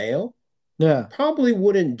straight male probably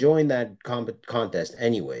wouldn't join that contest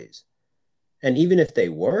anyways. And even if they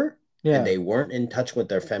were, and they weren't in touch with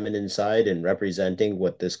their feminine side and representing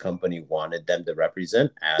what this company wanted them to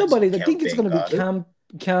represent as no, but I think it's going to be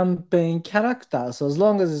campaign character. So as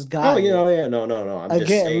long as this guy, no. I'm just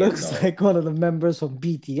saying, looks like one of the members from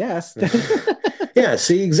BTS. Yeah,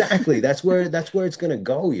 see, exactly. That's where it's going to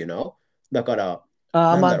go, you know? だから、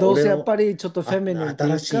まあどうせやっぱりちょっとフェミニンっていう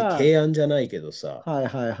か、新しい提案じゃないけどさ、はい。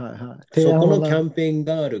そこのキャンペーン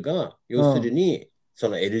ガールが、要するに、そ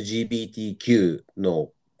の LGBTQ の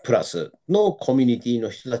プラスのコミュニティの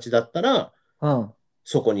人たちだったら、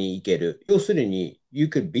そこに行ける。要するに、you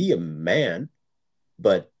could be a man,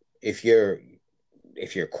 but if you're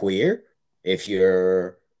queer, if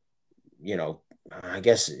you're, you know, I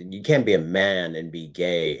guess you can't be a man and be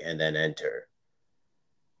gay and then enter.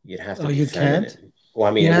 You'd have to be feminine. Can't? Well,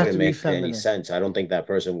 I mean, it wouldn't make any sense. I don't think that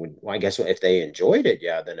person would. Well, I guess if they enjoyed it,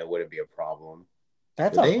 yeah, then it wouldn't be a problem.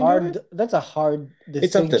 That's a hard distinction.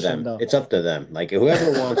 It's up to them. Though. It's up to them. Like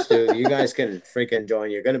whoever wants to, you guys can freaking join.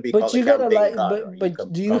 You're gonna be. But you gotta like.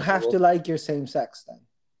 But do you have to like your same sex then?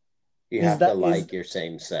 You have to like your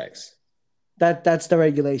same sex. That's the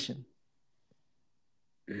regulation.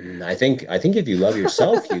 I think if you love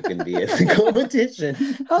yourself, you can be in the competition.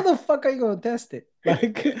 How the fuck are you gonna test it?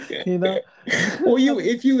 Like, you know? Well,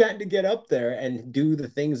 if you had to get up there and do the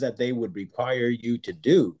things that they would require you to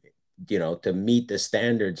do, you know, to meet the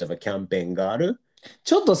standards of a campaign garu.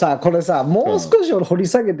 ちょっとさ、これさ、もう少し俺掘り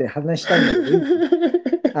下げて話したいんだけ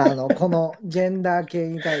ど、このジェンダー系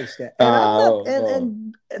に対して。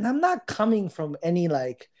And I'm not coming from any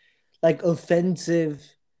like offensive,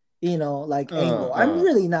 you know, like angle. I'm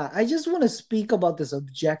really not. I just want to speak about this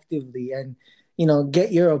objectively and, you know,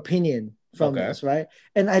 get your opinion from this, right?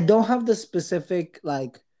 And I don't have the specific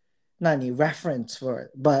like reference for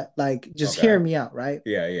it, but like just hear me out, right?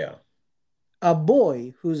 Yeah. A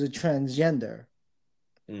boy who's a transgender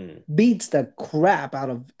beats the crap out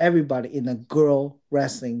of everybody in a girl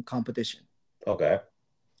wrestling competition. Okay.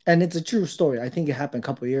 And it's a true story. I think it happened a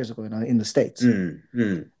couple of years ago in the States.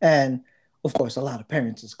 And of course, a lot of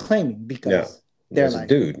parents is claiming because they're like,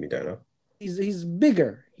 dude, he's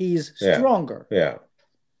bigger, he's stronger. Yeah.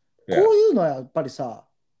 こういうのはやっぱりさ、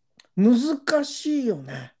難しいよ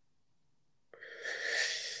ね。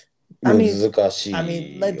I mean,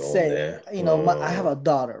 let's say, you know, I have a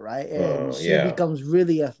daughter, right? And she becomes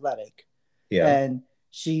really athletic. Yeah. And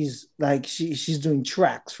she's like, she's doing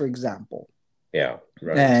tracks, for example. Yeah.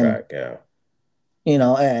 Running track, yeah. You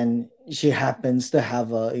know, and she happens to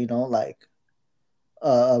have a, you know, like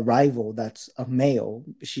a rival that's a male.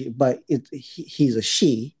 But he's a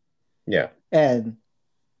she. Yeah. And,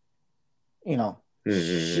 you know,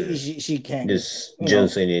 she can't. Just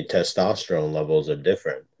generally testosterone levels are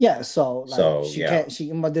different. Yeah, so like she can't.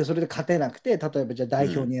 でそれで勝てなくて、例えばじゃあ代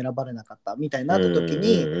表に選ばれなかったみたいになった時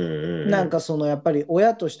に、なんかそのやっぱり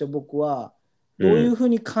親として僕はどういうふう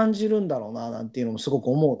に感じるんだろうななんていうのもすごく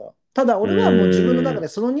思うの。ただ俺はもう自分の中で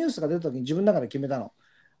そのニュースが出た時に自分の中で決めたの。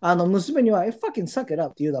娘にはfucking suck it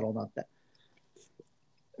up って言うだろうなって。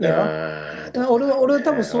俺は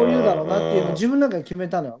多分そう言うだろうなっていうのを自分の中で決め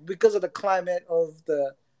たのよ。Because of the climate of the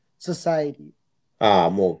society.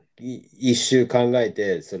 もう一周考え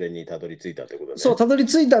てそれにたどり着いたってことね。そう、たどり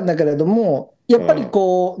着いたんだけれども、やっぱり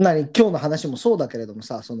こう、今日の話もそうだけれども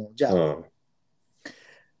さ、じゃあ、こ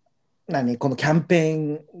のキャンペー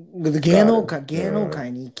ン、芸能界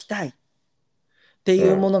に行きたいって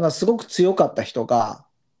いうものがすごく強かった人が、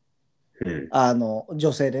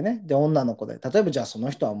女性でね、で女の子で、例えばじゃあそ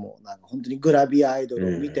の人はもうなんか本当にグラビアアイド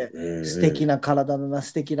ルを見て、素敵な体だな、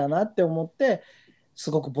素敵だなって思って、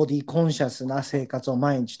すごくボディコンシャスな生活を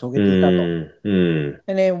毎日遂げていたと。And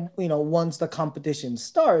then, you know, once the competition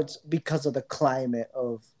starts, because of the climate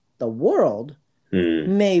of the world,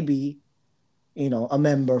 maybe, you know, a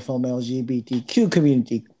member from LGBTQ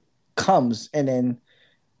community comes and then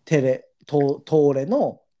東レ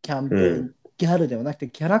のキャンペーンギャルではなくて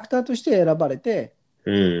キャラクターとして選ばれて、そ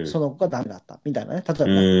の子がダメだったみたいなね。例え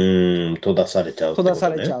ば、閉ざされちゃうってことね。閉ざさ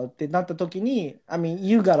れちゃうってなった時に、I mean,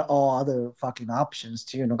 you got all other fucking options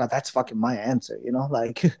っていうのが、that's fucking my answer, you know?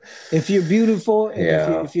 Like, if you're beautiful,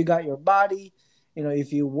 and if you got your body, you know,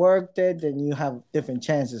 if you worked it, then you have different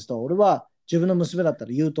chances と、俺は自分の娘だった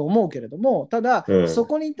ら言うと思うけれども、ただ、そ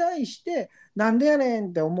こに対して、なんでやねん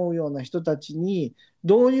って思うような人たちに、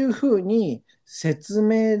どういうふうに説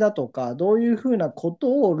明だとか、どういうふうなこ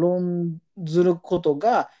とを論ずること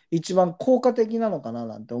が一番効果的なのかな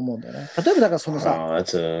なんて思うんだよね。例えばだからそのさ、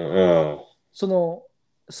その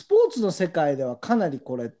スポーツの世界ではかなり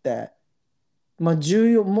これって、まあ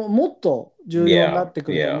もっと重要になって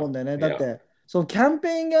くると思うんだよね。だって、そのキャンペ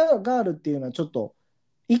ーンガールっていうのはちょっと、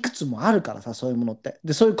いくつもあるからさ、そういうものって。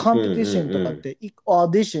で、そういうコンペティションとかって、オー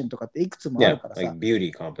ディションとかっていくつもあるからさ。like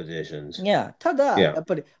beauty competitions. いや、ただ、やっ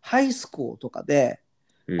ぱりハイスクールとかで、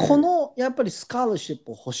このやっぱりスカラシッ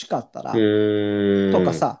プ欲しかったら、と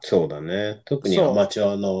かさ。そうだね。特にアマチ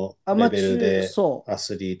ュアのレベルでア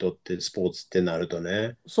スリートってスポーツってなると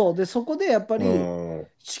ね。そう。で、そこでやっぱり、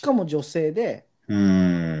しかも女性で、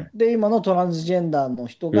で、今のトランスジェンダーの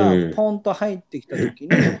人がポンと入ってきたときに、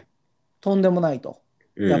とんでもないと。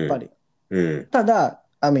やっぱり。ただ、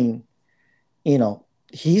I mean, you know,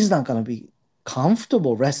 he's not gonna be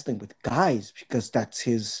comfortable wrestling with guys because that's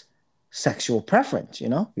his sexual preference, you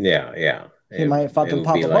know? Yeah. He might fucking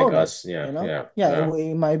pop a boner. Us. You know?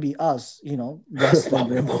 It might be us, you know, wrestling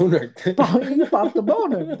with boner. You pop the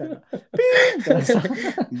boner. みたいな。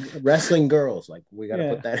Wrestling girls, like, we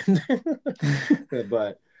gotta put that in there.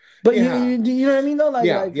 But you know what I mean? Though?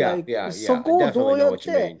 Like, そこをどうやっ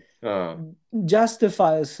てジャスティフ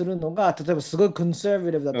ァイするのが、例えばすごいコンサ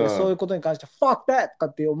バティブだったり、そういうことに関して、fuck that! とか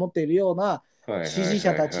って思っているような支持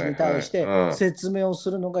者たちに対して説明を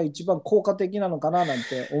するのが一番効果的なのかななん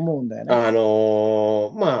て思うんだよね。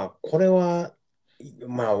まあ、これは、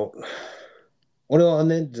まあ、俺は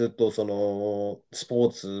ね、ずっとそのスポ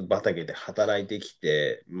ーツ畑で働いてき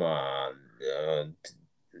て、まあ、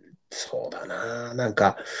そうだな、なん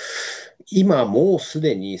か、今もうす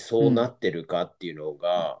でにそうなってるかっていうの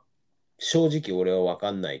が、正直俺は分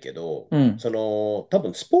かんないけど、その多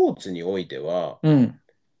分スポーツにおいては、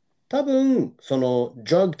多分その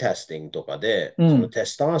ドラッグテスティングとかで、そのテ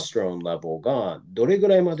ストステロンレベルがどれぐ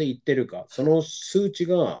らいまでいってるか、その数値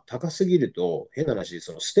が高すぎると、変な話、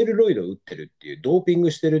そのステロイドを打ってるっていう、ドーピン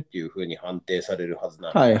グしてるっていうふうに判定されるはず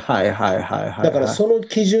なの。だからその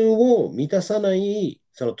基準を満たさない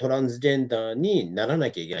そのトランスジェンダーになら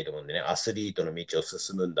なきゃいけないと思うんでね、アスリートの道を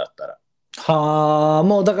進むんだったら。はあ、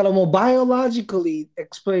もうだからもうバイオロジカリーエ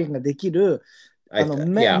クスプレインができるメ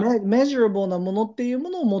ジュラブルなものっていうも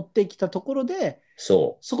のを持ってきたところで、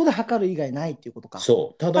そこで測る以外ないっていうことか。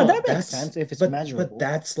そう。ただ、that makes sense if it's measurable. But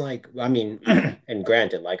that's like, I mean, and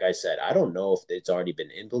granted, like I said, I don't know if it's already been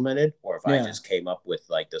implemented or if I just came up with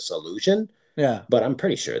like the solution. Yeah. But I'm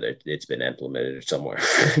pretty sure that it's been implemented somewhere.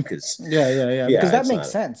 Because that makes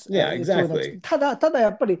sense. Yeah, exactly. ただや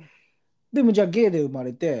っぱり、でもじゃあゲイで生ま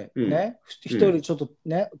れて、ね、一人ちょっと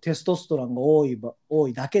ね、テストステロンが多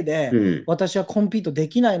いだけで、私はコンピートで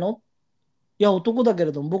きないの？いや、男だけ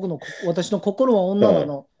れども、私の心は女な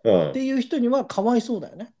の、っていう人にはかわいそうだ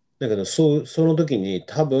よね。だけど、その時に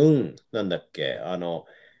多分、なんだっけ、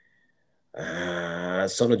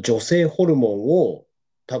その女性ホルモンを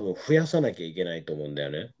多分増やさなきゃいけないと思うんだ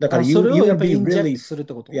よね。だから、それをやっぱりインジェクトするっ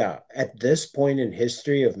てこと？ Yeah, at this point in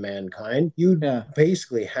history of mankind, you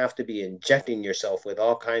basically have to be injecting yourself with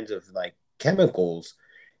all kinds of like chemicals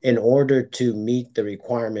in order to meet the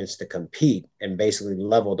requirements to compete and basically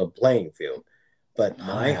level the playing field. But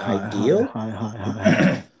my ideal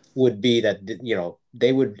would be that, you know,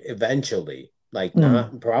 they would eventually, like,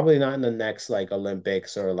 probably not in the next like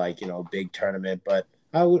Olympics or like, you know, big tournament, but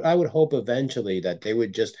I would hope eventually that they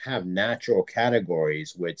would just have natural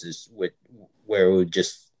categories, where it would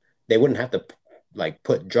just, they wouldn't have to like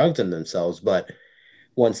put drugs in themselves, but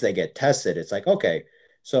once they get tested, it's like, okay,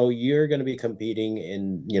 so you're going to be competing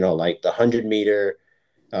in, you know, like the 100-meter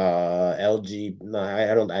I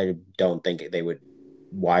don't think they would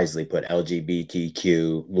wisely put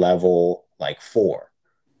LGBTQ level like 4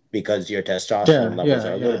 because your testosterone levels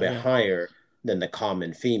are a little bit higher than the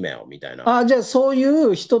common female みたいな。じゃあそうい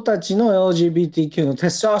う人たちの LGBTQ のテ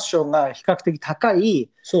ストステロンが比較的高い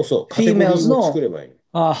そうそう、カテゴリーを作ればいい。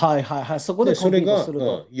そこでコンピートする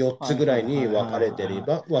と。それが4つぐらいに分かれてれ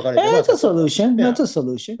ば、That's a solution. That's a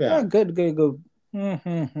solution. Good.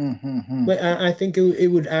 But I think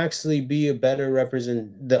it would actually be a better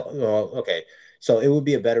So it would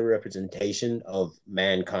be a better representation of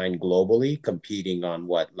mankind globally competing on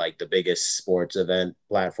what like the biggest sports event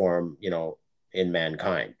platform, you know, in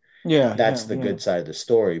mankind. That's the good side of the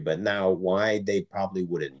story. But now why they probably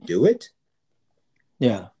wouldn't do it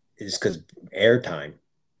is because airtime,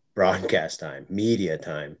 broadcast time, media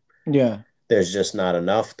time. There's just not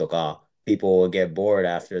enough to go. People will get bored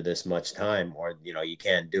after this much time, or, you know, you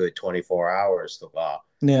can't do it 24 hours to go.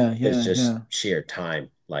 It's just sheer time.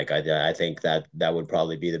 Like I think that would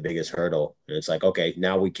probably be the biggest hurdle. And it's like, okay,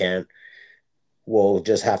 now we'll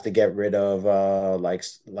just have to get rid of like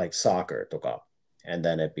soccer to go. And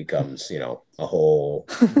then it becomes, you know, a whole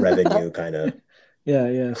revenue kind of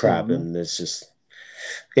crap. And it's just,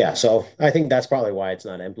 so I think that's probably why it's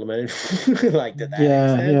not implemented like to that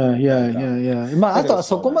extent. まあ、あとは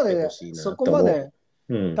そこまで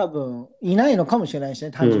多分いないのかもしれないし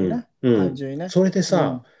ね、単純にね。単純にね。それで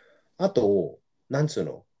さ、あと、なんつう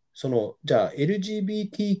の、じゃあ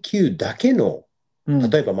LGBTQ だけの、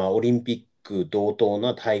例えばまあオリンピック同等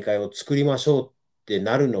な大会を作りましょうって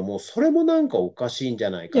なるのも、それもなんかおかしいんじゃ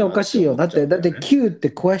ないかなって思っちゃうんだよね。いや、おかしいよ。だって Q って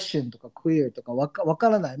question とか queer とかわか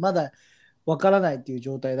らない。まだわからないっていう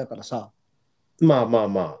状態だからさ。まあまあ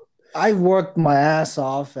まあ。I worked my ass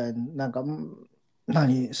off and なんか、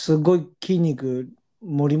すごい筋肉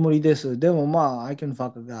もりもりです。でもまあ、I can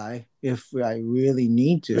fuck a guy if I really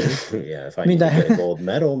need to. Yeah, if I need to get a gold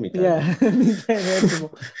medal みたいな。みたいなやつ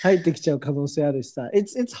も入ってきちゃう可能性あるしさ。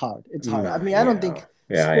It's hard. It's hard. I mean, I don't think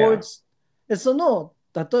sports, 例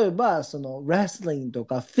えば、レスリングと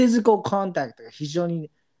かフィジカルコンタクトが非常に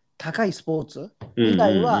高いスポーツ以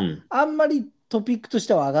外は、あんまりトピックとし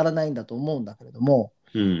ては上がらないんだと思うんだけれども、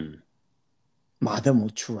まあでも、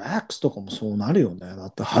トラックスとかもそうなるよね。だ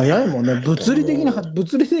って速いもんね。物理的に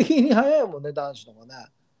速いもんね、男子とかね。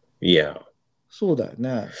いや。そうだよ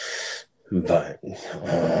ね。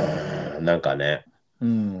なんかね。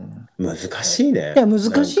難しいね。いや、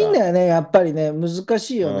難しいんだよね。やっぱりね。難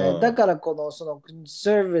しいよね。だから、コンサーバテ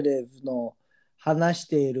ィブの話し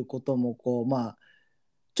ていることも、まあ、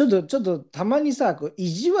ちょっとたまにさ、意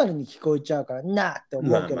地悪に聞こえちゃうからなって思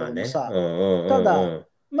うけれどもさ、ただ、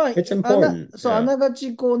まあ、あなが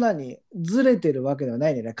ちずれてるわけではな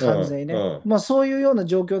いね、完全にね。まあ、そういうような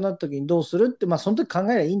状況になった時にどうするって、まあ、その時考え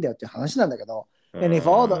ればいいんだよっていう話なんだけど、and if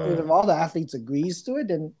all the athletes agrees to it,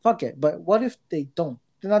 then fuck it. But what if they don't? っ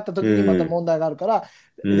てなった時にまた問題があるから、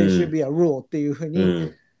there should be a rule っていうふう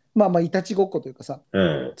に、まあ、いたちごっこというかさ、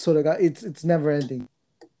それが、it's never ending。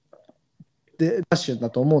でダッシュ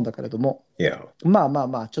だと思うんだけれども、ま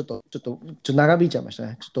あ、ちょっと長引いちゃいました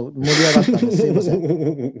ね。ちょっと盛り上がったんです。すいませ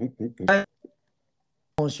ん。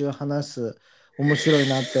今週話す面白い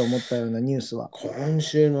なって思ったようなニュースは。今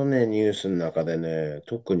週のね、ニュースの中でね、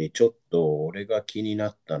特にちょっと俺が気に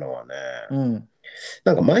なったのはね、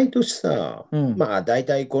なんか毎年さ、まあ大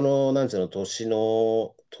体この、なんつうの、年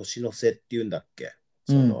の瀬っていうんだっけ、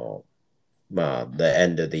まあ、the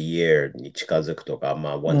end of the year に近づくとか、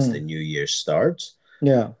まあ、once the new year starts,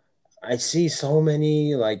 I see so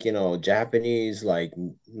many, like, Japanese, like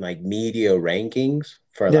media rankings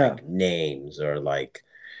for like names or like,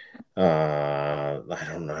 I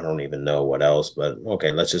don't even know what else, but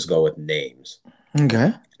okay, let's just go with names.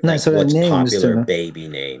 Okay. Like, what's popular baby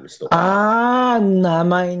names とか。名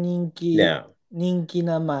前人気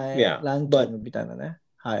名前ランキングみたいなね。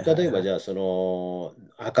例えばじゃあ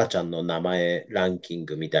赤ちゃんの名前ランキン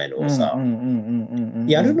グみたいのをさ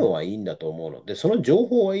やるのはいいんだと思うのでその情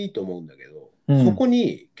報はいいと思うんだけど、そこ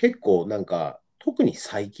に結構なんか特に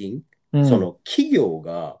最近、その企業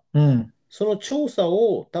が、その調査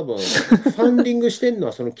を多分ファンディングしてるの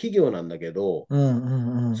はその企業なんだけど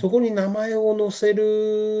そこに名前を載せ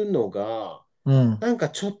るのがなんか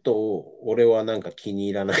ちょっと俺はなんか気に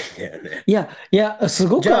入らないんだよね。いや、す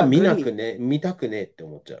ごくじゃあ見たくねって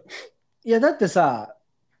思っちゃう。いや、だってさ、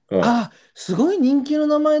すごい人気の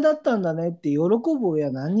名前だったんだねって喜ぶ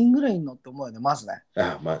親何人ぐらいいんのって思うよね、まずね。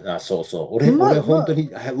そうそう。俺本当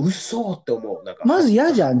に、嘘って思う。なんかまず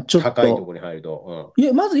嫌じゃん、ちょっと。高いところに入ると。い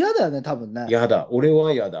や、まず嫌だよね、多分ね。嫌だ。俺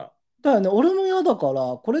は嫌だ。だからね、俺も嫌だか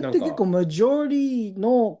ら、これって結構マジョリティ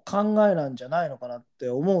の考えなんじゃないのかなって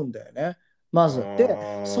思うんだよね。まず。で、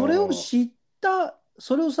それを知った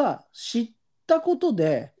こと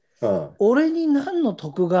で、俺に何の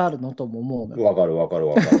得があるのとも思うのよ。わかる。わかる。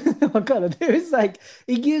There's like,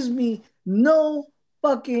 it gives me no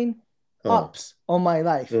fucking ups on my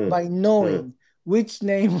life by knowing which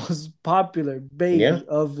name was popular baby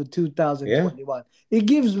of 2021. It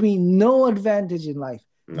gives me no advantage in life.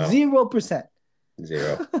 0%.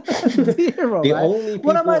 Zero. Right?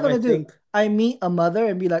 What am I going to do? I meet a mother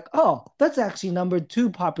and be like, oh, that's actually number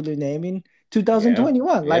 2 popular name in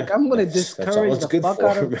 2021. Like I'm gonna discourage the fuck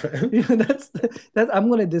out of I'm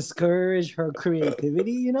gonna discourage her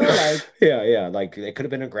creativity, like like it could have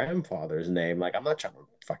been a grandfather's name. Like I'm not trying to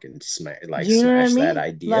fucking smash that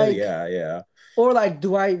idea. Like, or like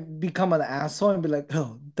do I become an asshole and be like,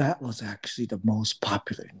 oh, that was actually the most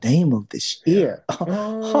popular name of this year.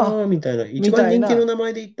 みたいな。一番人気の名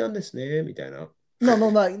前で言ったんですね。みたいな。No.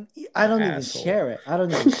 I don't even share it. I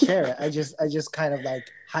just kind of like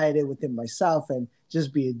hide it within myself and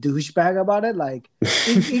just be a douchebag about it. Like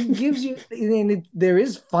it gives you, and there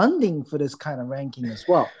is funding for this kind of ranking as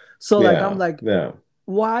well. So like I'm like,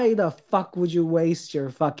 why the fuck would you waste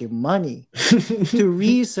your fucking money to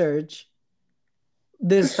research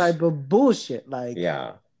this type of bullshit? Like, い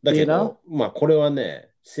や、だけど、まあこれはね、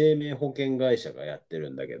生命保険会社がやって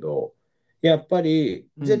るんだけど。やっぱり、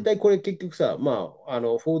絶対これ結局さ、まあ、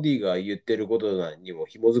4D が言ってることにも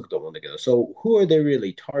紐づくと思うんだけど、So, who are they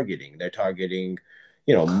really targeting? They're targeting,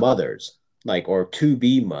 mothers, like, or to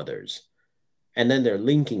be mothers. And then they're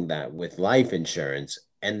linking that with life insurance.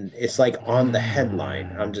 And it's like on the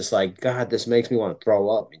headline. I'm just like, God, this makes me want to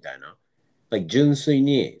throw up, みたいな。Like, 純粋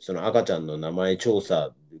に、その赤ちゃんの名前調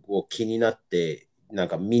査を気になって、なん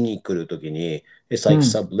か見に来るときに、It's like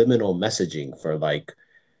subliminal messaging for like,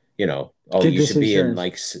 oh, you should be in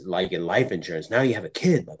like in life insurance. Now you have a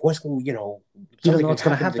kid. Like, what's going, something could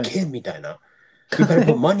happen to the kid, みたいな. You better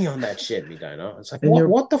put money on that shit, みたいな. It's like,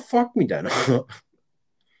 what the fuck, みたいな。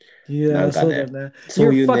Yeah, そうだね。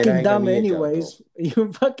You're fucking dumb anyways.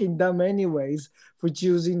 You're fucking dumb anyways for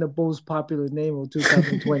choosing the most popular name of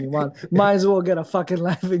 2021. Might as well get a fucking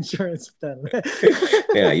life insurance then.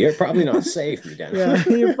 Yeah, you're probably not safe, みたいな。Yeah,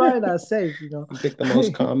 you're probably not safe, You picked the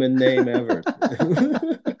most common name ever.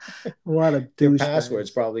 What a douche. Your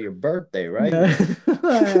password's probably your birthday, right?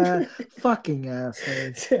 Fucking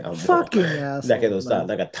asshole. Fucking asshole. だけどさ、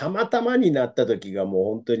なんかたまたまになった時がもう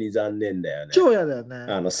本当に残念だよね。超嫌だよね。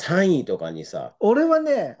3位とかにさ。俺は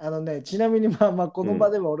ね、ちなみにまあこの場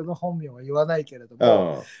では俺の本名は言わないけれど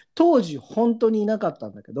も、当時本当にいなかった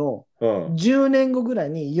んだけど、10年後ぐらい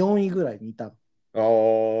に4位ぐらいにいた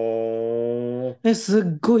の。すっ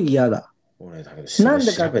ごい嫌だ。なん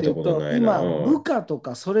でかっていうと、今、部下と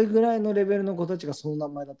かそれぐらいのレベルの子たちがその名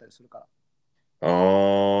前だったりするから。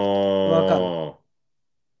わかる。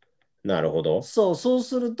なるほど。そう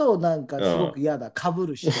すると、なんかすごく嫌だ。かぶ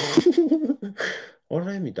るし。あ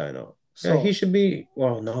れみたいな。Yeah, he should be,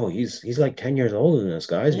 well, no, he's like 10 years older than us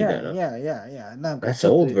guys, みたいな。Yeah. なんか That's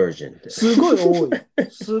old version. すごい多い。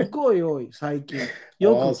すごい多い、最近。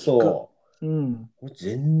よく聞く。そう。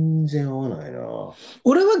全然合わないな。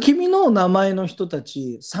俺は君の名前の人た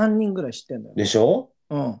ち3人ぐらい知ってんだよ。でしょ？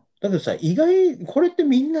だけどさ、意外、これって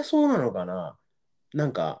みんなそうなのかな？な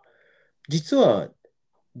んか、実は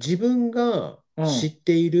自分が知っ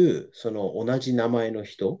ている、その同じ名前の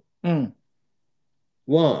人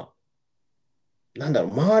は、なんだろ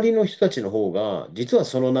う、周りの人たちの方が、実は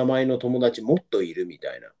その名前の友達もっといるみ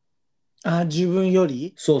たいな。自分よ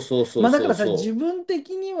り？そう。だからさ、自分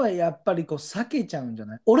的にはやっぱりこう避けちゃうんじゃ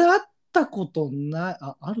ない？俺会ったことない、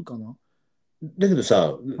あるかな？だけど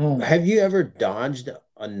さ、have you ever dodged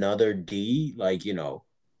another D? Like,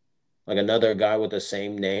 like another guy with the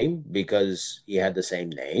same name because he had the same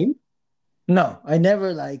name? No, I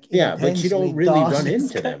never Yeah, but you don't really run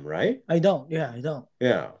into them, right? I don't. Yeah.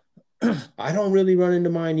 I don't really run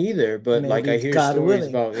into mine either, but like I hear stories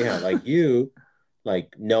about, like you,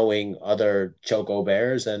 like knowing other Choco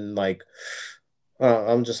Bears and like,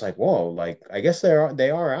 I'm just like, whoa, like I guess they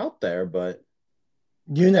are out there, but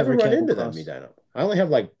you never run into them. I only have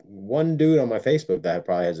like one dude on my Facebook that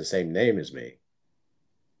probably has the same name as me.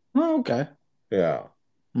 Oh, okay. Yeah.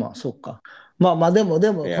 まあ、そっか。まあでも、こ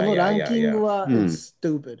のランキングは、it's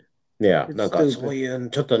stupid. いや、なんかそういう、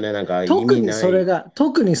ちょっとね、なんか意味ない。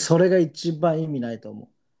特にそれが一番意味ないと思う。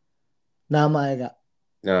名前が。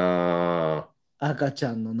赤ち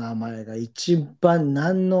ゃんの名前が一番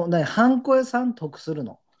ハンコ屋さん得する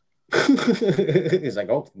の。He's like,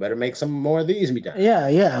 oh, better make some more of these みたいな。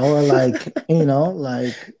Yeah, or like,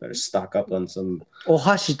 better stock up on some お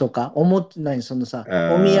箸とか、そのさ、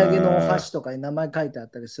お土産のお箸とかに名前書いてあっ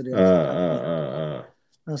たりするやつ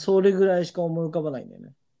とか。それぐらいしか思い浮かばないんだよ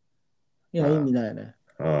ね。いや、意味ないね。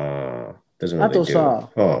あとさ、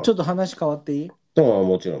ちょっと話変わっていい？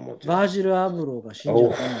もちろん。バージル・アブローが死んじゃ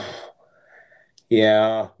ったね。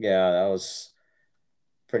Yeah, that was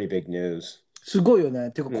pretty big news. すごいよ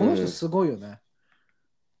ね。てか、この人すごいよね。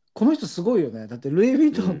だって、ルイ・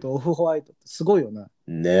ヴィトンとオフ・ホワイトってすごいよね。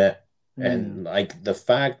ね。And like the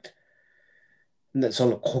fact そ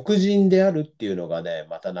の黒人であるっていうのがね、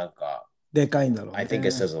またなんか、でかいんだろうね。I think it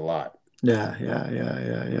says a lot. Yeah.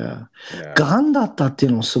 ガンだったってい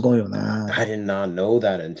うのもすごいよね。I did not know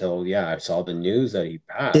that until, I saw the news that he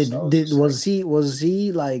passed. Was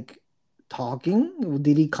he like talking?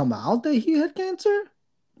 Did he come out that he had cancer?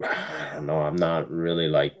 I don't know. I'm not really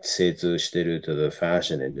like 精通してる to the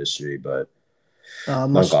fashion industry, but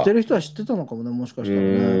まあ知ってる人は知ってたのかもね、もしかしたら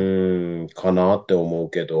ね。かなって思う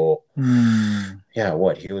けど。Yeah,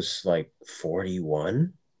 what? He was like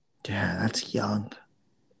 41? Yeah, that's young.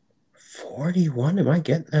 41? Am I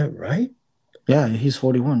getting that right? Yeah, he's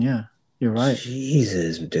 41. Yeah, you're right.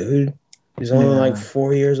 Jesus, dude. He's only like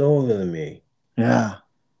 4 years older than me. Yeah.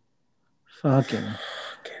 Fucking.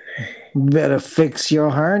 Better fix your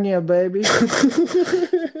hernia, baby.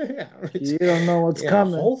 You don't know what's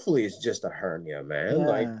coming. Hopefully it's just a hernia,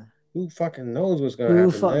 man. Who fucking knows what's gonna Who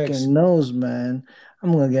happen fucking next? knows, man?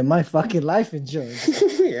 I'm gonna get my fucking life insurance.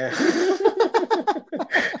 Yeah.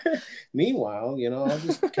 Meanwhile, I'll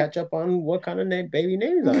just catch up on what kind of baby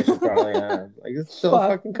names I should probably have. Like, it's so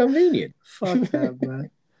fucking convenient. Fuck that, man.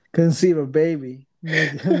 Conceive a baby.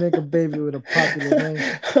 Make a baby with a popular name.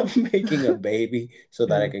 I'm making a baby so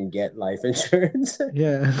that I can get life insurance.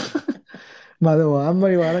 Yeah. まあでもあんま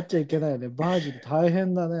り笑っちゃいけないよね。バージル大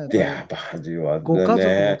変だね。いや、バージルはね。ご家族も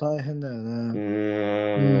大変だよ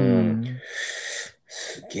ね。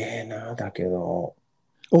すげえな、だけど。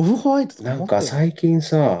オフホワイトなんか最近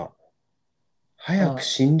さ、早く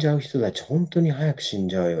死んじゃう人たち、本当に早く死ん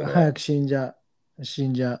じゃうよね。早く死んじゃう。死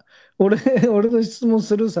んじゃう。俺の質問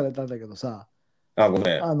スルーされたんだけどさ。あ、ご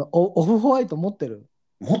めん。オフホワイト持ってる？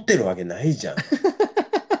持ってるわけないじゃん。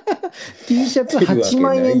T シャツ8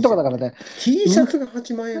万円とかだからね。T シャツが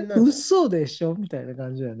8万円なの？嘘でしょみたいな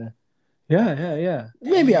感じだよね。Yeah.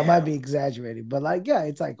 Maybe I might be exaggerating, but like, yeah,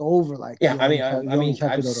 it's like over like. Yeah, I mean,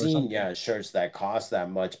 I've seen shirts that cost that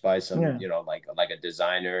much by some, like a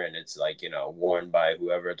designer, and it's like, worn by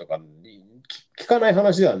whoever とか聞かない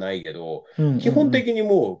話ではないけど、基本的に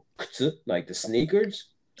もう靴 like the sneakers.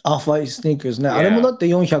 Off-white sneakers ね。あれもだって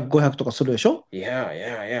400、500とかするでしょ？ Yeah.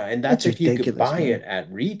 And that's if you could buy it at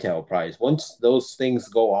retail price. Once those things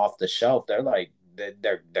go off the shelf, they're like,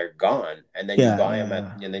 they're gone. And then you buy them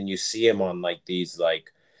and then you see them on like these,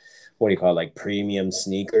 like, what do you call it? Like premium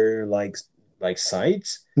sneaker, like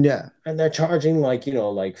sites. Yeah. And they're charging like,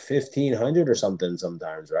 like 1,500 or something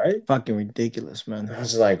sometimes, right? Fucking ridiculous, man. I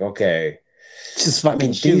was like, okay. Just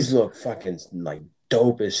fucking shoes. These look fucking like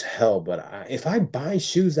dope as hell, but if I buy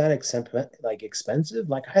shoes that expensive,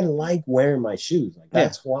 like I like wearing my shoes. Like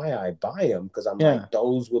that's why I buy them, because I'm like,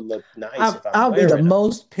 those would look nice. I'll be the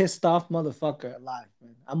most pissed off motherfucker alive,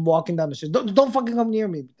 man. I'm walking down the street. Don't fucking come near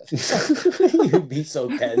me. You'd be so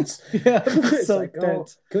tense. Yeah, so like,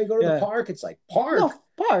 tense. Can we go to the park? It's like, park. No,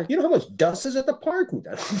 park. You know how much dust is at the park? You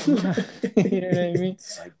know what I mean?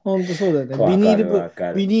 本当そうだよね。ビニ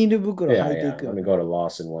ール袋履いていく。Let me go to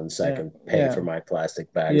Lawson 1 second. Pay for my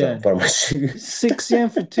plastic bags. I'll put on my shoes. 6 yen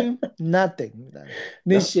for 2? Nothing.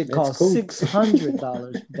 This shit costs $600.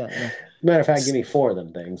 Matter of fact, give me 4 of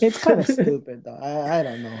them things. It's kind of stupid though. I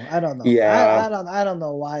don't know. Yeah. I don't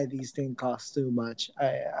know why these things cost too much.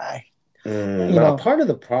 But part of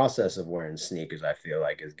the process of wearing sneakers, I feel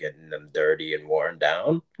like, is getting them dirty and worn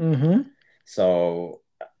down. Mm-hmm. So,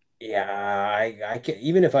 yeah, I can,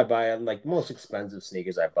 even if I buy like most expensive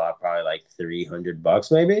sneakers, I bought probably like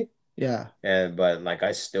 $300 maybe. Yeah. But like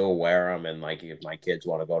I still wear them, and like if my kids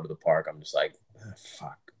want to go to the park, I'm just like,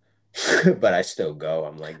 fuck. But I still go.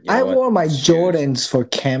 I'm like, I wore my Jordans for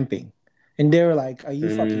camping. And they were like, are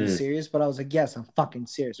you fucking serious? But I was like, yes, I'm fucking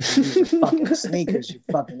serious. These are fucking sneakers, you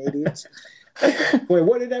fucking idiots. Wait,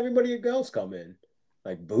 what did everybody else come in?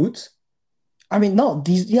 Like boots? I mean, no,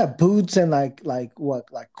 boots and like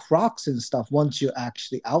Crocs and stuff once you're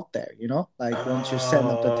actually out there, Like once you're setting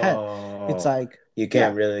up the tent. It's like you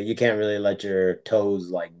can't really let your toes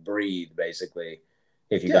like breathe, basically.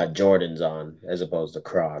 If you got Jordans on as opposed to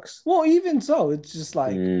Crocs. Well, even so, it's just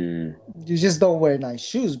like you just don't wear nice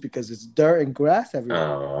shoes because it's dirt and grass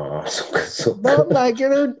everywhere. Oh, so but like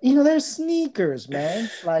there's sneakers, man.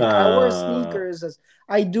 Like I wear sneakers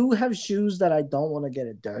I do have shoes that I don't want to get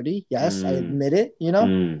it dirty. Yes, I admit it.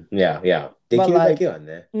 Yeah.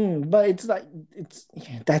 But it's like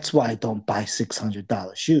that's why I don't buy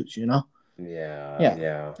 $600 shoes.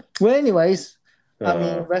 Yeah. Well, anyways, I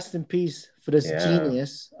mean, rest in peace for this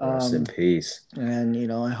genius. Rest in peace. And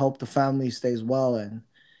I hope the family stays well and.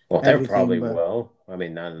 Well, they probably will. I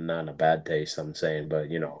mean, not in a bad taste, I'm saying,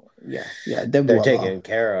 but yeah, they're taken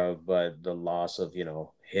care of. But the loss of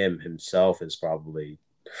himself is probably,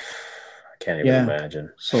 I can't even imagine.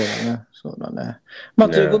 そうだね。まあ、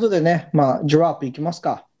ということでね、drop いきます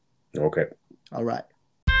か。Okay. All right.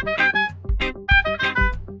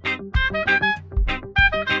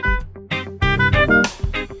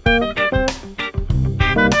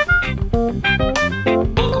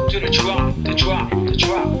 Welcome to the drop.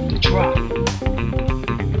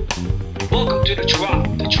 Welcome to the drop.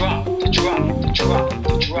 Welcome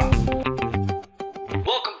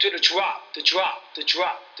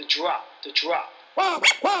to the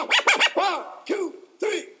drop. 1, 2,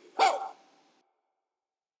 3, go!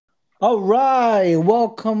 All right,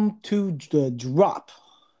 welcome to the drop.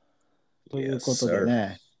 ということで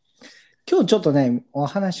ね、今日ちょっとね、お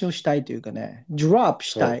話をしたいというかね、drop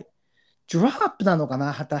したい。drop なのか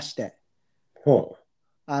な、果たして。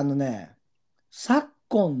昨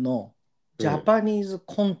今のジャパニーズ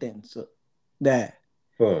コンテンツで、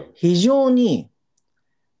非常に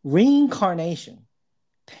reincarnation、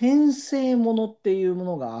転生ものっていうも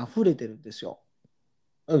のが溢れてるんですよ。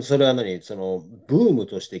それは何その、ブーム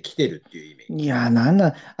として来てるっていう意味。いや、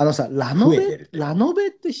さ、ラノベ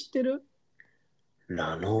って知ってる？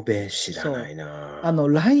ラノベ知らないな。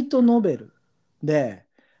ライトノベルで、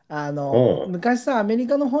昔さ、アメリ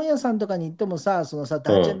カの本屋さんとかに行ってもさ、そのさ、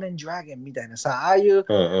ダンジョン&ドラゴンみたいなさ、ああいう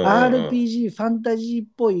RPG、ファンタジーっ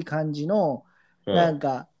ぽい感じの、なん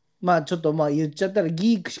か、まあちょっとまあ言っちゃったら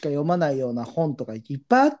ギークしか読まないような本とかいっ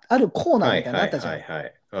ぱいあるコーナーみたいなのあったじゃん。はいは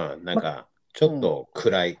いはい。なんか、ちょっと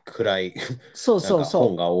暗いそうそうそう。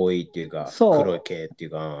本が多いっていうか、黒い系ってい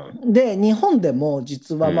うか。で、日本でも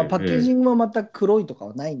実は、まあ、パッケージングはまた黒いとか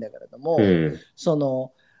はないんだけれども、要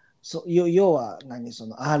はそ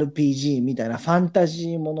の RPG みたいなファンタジ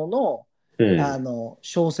ーものの、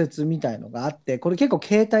小説みたいのがあって、これ結構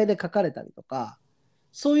携帯で書かれたりとか、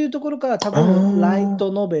そういうところから多分ライ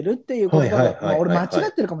トノベルっていう言葉が、まあ俺間違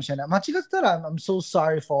ってるかもしれない。間違ってたら I'm so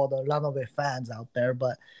sorry for the ラノベ fans out there,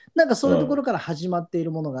 but なんかそういうところから始まってい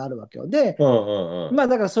るものがあるわけよ。で、まあ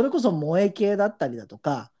だからそれこそ萌え系だったりだと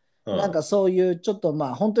か、なんかそういうちょっとま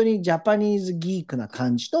あ本当にジャパニーズギークな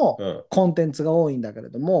感じのコンテンツが多いんだけれ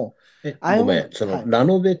ども、ごめん、そのラ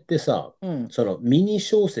ノベってさ、そのミニ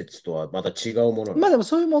小説とはまた違うものなの？まあでも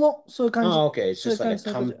そういうもの、そういう感じ。OK, it's just like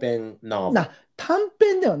a 短編ノベル。短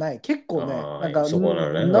編ではない。結構ね、なんか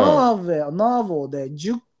ノーベルで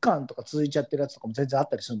10巻とか続いちゃってるやつとかも全然あっ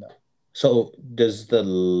たりするんだよ。So, does the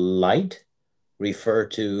light refer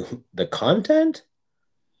to the content?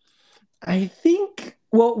 I think,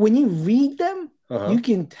 well, when you read them, you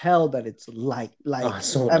can tell that it's light. Like, I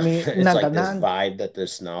mean, it's like this vibe that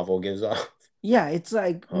this novel gives off. Yeah, it's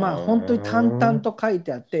like, まあ本当に淡々と書い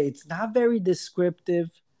てあって、it's not very descriptive,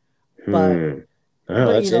 but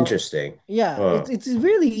that's interesting. Yeah, it's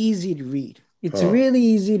really easy to read. It's really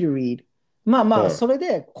easy to read. まあまあ、それ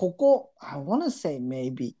で、ここ、I want to say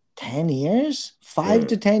maybe 10 years? 5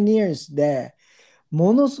 to 10 years で、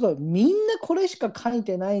ものすごい、みんなこれしか書い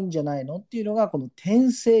てないんじゃないのっていうのが、この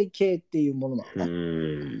転生系っていうものなのね。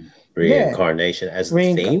Reincarnation as the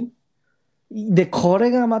theme? で、こ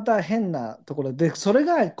れがまた変なところで、それ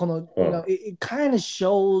がこの、it kind of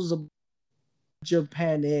shows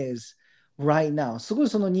Japan is right now. すごい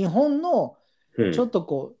その日本のちょっと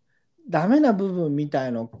こう、ダメな部分みた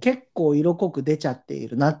いの結構色濃く出ちゃってい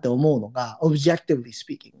るなって思うのが、objectively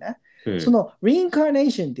speaking ね。その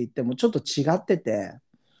reincarnation って言ってもちょっと違ってて、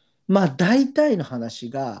まあ大体の話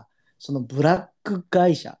が、そのブラック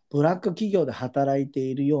会社、ブラック企業で働いて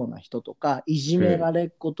いるような人とか、いじめられっ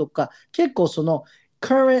子とか、結構その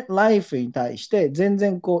current life に対して全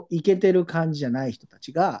然こうイケてる感じじゃない人た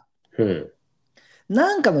ちが、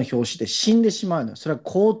なんかの拍子で死んでしまうのよ。それは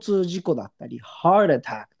交通事故だったり、ハートア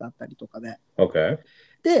タックだったりとかで。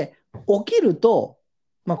で、起きると、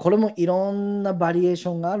まあこれもいろんなバリエーシ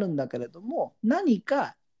ョンがあるんだけれども、何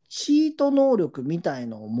かチート能力みたい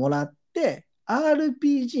のをもらって、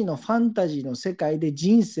RPG のファンタジーの世界で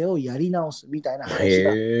人生をやり直すみたいな話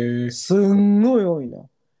がすんごい多いの。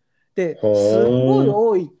で、すんごい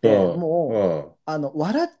多いって、もう、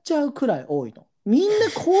笑っちゃうくらい多いの。みんな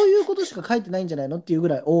こういうことしか書いてないんじゃないのっていうぐ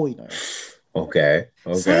らい多いのよ。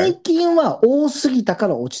最近は多すぎたか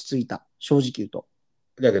ら落ち着いた。正直言うと。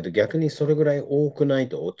だけど逆にそれぐらい多くない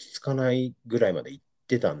と落ち着かないぐらいまで行っ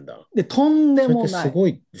てたんだ。で、とんでもない。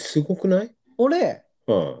すごくない？俺、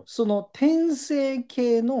その転生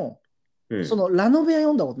系の、そのラノベは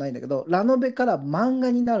読んだことないんだけど、ラノベから漫画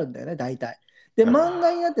になるんだよね、大体。で、漫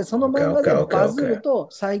画になって、その漫画でバズると、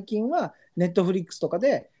最近はネットフリックスとか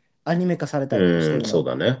でアニメ化されたりしてるの。そう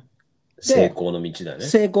だね。成功の道だね。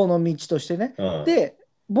成功の道としてね。で、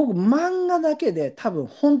僕、漫画だけで多分、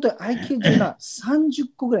本当に I kid you not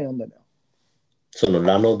 30個ぐらい読んだのよ。その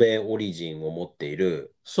ラノベオリジンを持ってい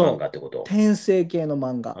る漫画ってこと？転生系の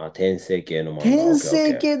漫画。転生系の漫画。転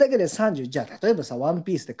生系だけで30。じゃあ、例えばさ、ワン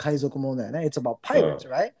ピースって海賊ものだよね。It's about pirates,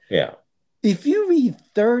 right? Yeah. If you read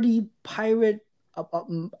 30 pirate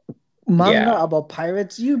漫画 about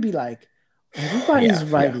pirates, you'd be like, everybody's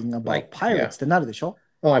writing about pirates ってなるでしょ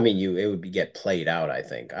？Oh, I mean, it would get played out, I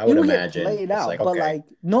think. I would imagine. It would get played out, but like,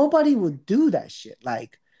 nobody would do that shit.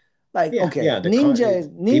 Like, okay, ninja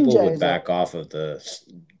people would back off of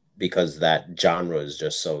because that genre is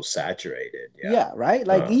just so saturated. Yeah, right?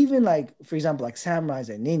 Like, even like, for example, like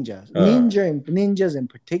samurais and ninjas in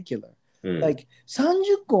particular. Like,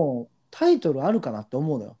 30個タイトルあるかなって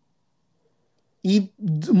思うのよ。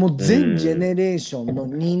もう全ジェネレーションの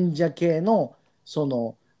忍者系のそ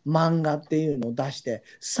の漫画っていうのを出して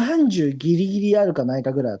30ギリギリあるかない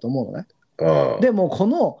かぐらいだと思うのね。でもこ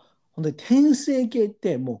の本当に転生系っ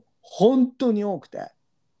てもう本当に多くて。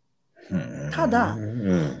ただ、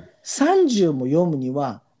30も読むに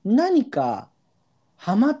は何か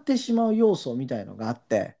ハマってしまう要素みたいのがあっ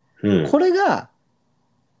て、これが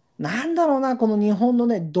なんだろうな、この日本の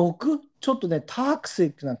ね、ちょっとね、トクシ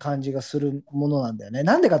ックな感じがするものなんだよね。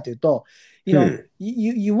なんでかっていうと、you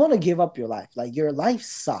want to give up your life. Like your life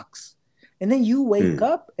sucks. And then you wake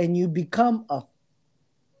up and you become a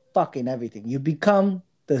fucking everything. You become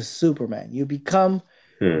the Superman. You become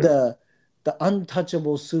the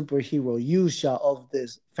untouchable superhero, Yusha of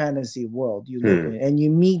this fantasy world you live in. And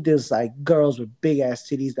you meet this like girls with big ass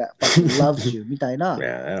titties that fucking loves you みたいな。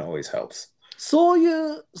Yeah, that always helps. そう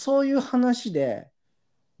いう話で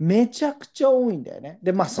めちゃくちゃ多いんだよね。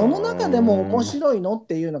で、まあその中でも面白いのっ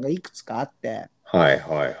ていうのがいくつかあって、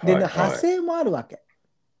でね、派生もあるわけ。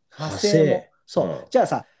派生も。そう。じゃあ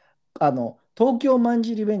さ、東京マン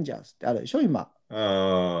ジリベンジャーズってあるでしょ、今。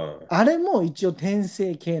あれも一応転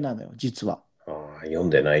生系なのよ、実は。読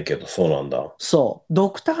んでないけど、そうなんだ。そう。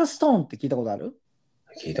ドクターストーンって聞いたことある？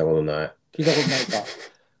聞いたことない。聞いたことないか。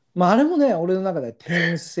まああれもね、俺の中で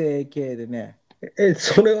転生系でね。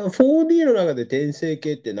それは 4D の中で転生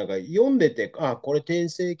系ってなんか読んでて、これ転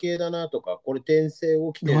生系だなとか、これ転生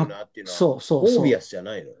起きてるなっていうのは、オービアスじゃ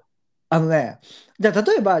ないの？じゃあ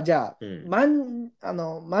例えばじゃあ、マ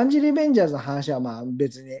ンジリベンジャーズの話はまあ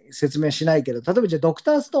別に説明しないけど、例えばじゃあドク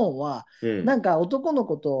ターストーンは、なんか男の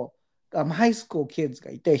子とハイスクールキッズ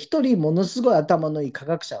がいて、一人ものすごい頭のいい科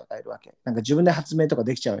学者がいるわけ。なんか自分で発明とか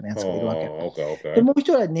できちゃうようなやつがいるわけ。でもう一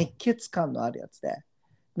人は熱血感のあるやつで、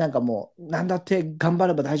なんかもうなんだって頑張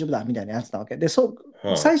れば大丈夫だみたいなやつなわけで、最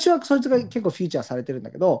初はそいつが結構フィーチャーされてるん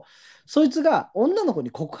だけど、そいつが女の子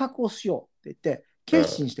に告白をしようって言って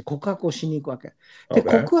決心して告白をしに行くわけで、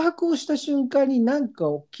告白をした瞬間になんか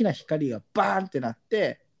大きな光がバーンってなっ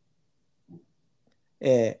て、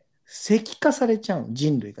石化されちゃうの、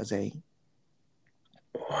人類が全員。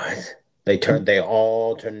 What? They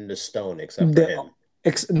all turn into stone except for him.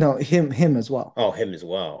 No, him as well. Oh, him as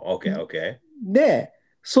well. Okay. で、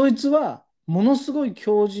そいつはものすごい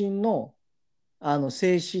強靭の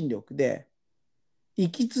精神力で生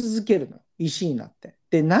き続けるの、石になって。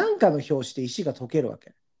で、何かの拍子で石が溶けるわ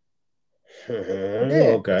け。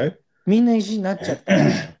で、みんな石になっちゃったっ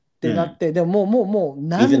てなって、でももう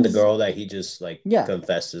Even the girl that he just like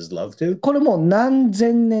confessed his love to? これもう何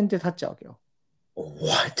千年って経っちゃうわけよ。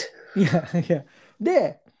What? いや。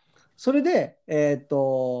で、それで、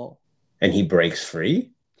And he breaks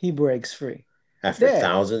free? He breaks free. After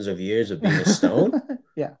thousands of years of being a stone?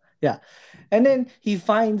 Yeah. And then he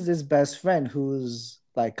finds this best friend who's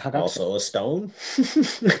like also a stone?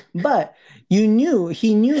 But he knew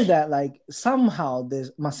that like somehow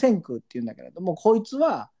this まあセンクっていうんだけれども、こいつ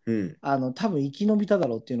は、多分生き延びただ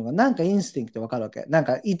ろうっていうのがなんかインスティンクトでわかるわけ。なん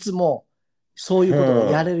かいつもそういうこと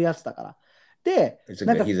をやれるやつだから。で、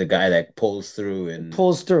なんか He's a guy that pulls through.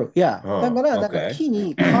 Pulls through. Yeah. だからなんか木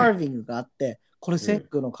にカービングがあって、これセン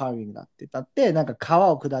クのカービングだって言って、なんか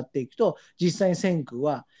川を下っていくと、実際にセンク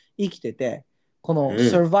は生きてて、この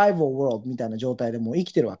survival world みたいな状態でもう生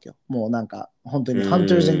きてるわけよ。もうなんか本当に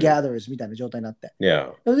hunters and gatherers みたいな状態になって。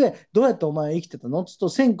それで、どうやってお前生きてたのって言うと、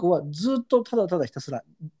センクはずっとただただひたすら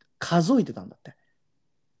数えてたんだって。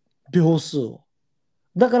秒数を。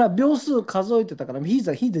だから秒数数えてたから、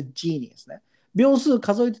he's a genius ね。秒数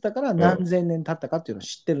数えてたから何千年経ったかっていうのを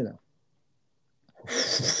知ってるのよ。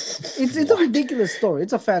It's a ridiculous story.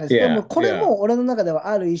 It's a fantasy. でもこれも俺の中では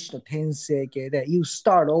ある一種の転生系で You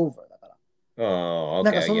start over だから。Oh,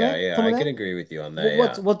 okay. Yeah. I can agree with you on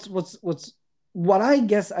that. What I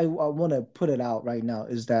guess I want to put it out right now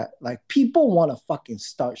is that like people want to fucking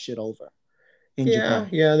start shit over in Japan.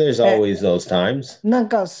 Yeah, there's always those times. なん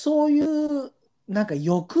かそういうなんか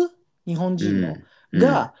欲日本人の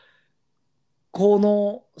がこ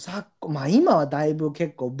のまあ今はだいぶ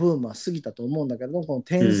結構ブームは過ぎたと思うんだけど、この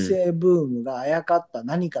転生ブームがあやかった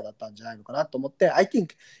何かだったんじゃないのかなと思って、I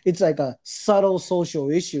think it's like a subtle social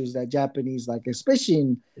issues that Japanese, like especially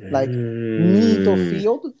in like NEET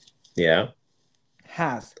field,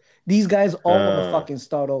 has. These guys all want to fucking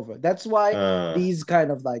start over. That's why these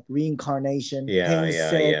kind of like reincarnation, 転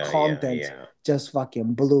生 content just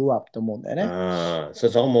fucking blew up と思うんだよね。So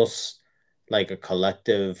it's almost like a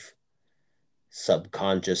collective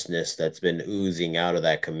subconsciousness that's been oozing out of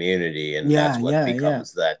that community, and that's what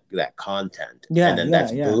becomes that content, and then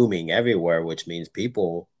that's booming everywhere, which means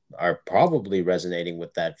people are probably resonating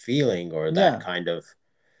with that feeling or that kind of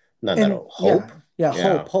hope.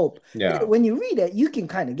 Hope. When you read it, you can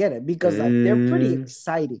kind of get it because like they're pretty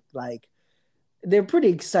exciting. Like they're pretty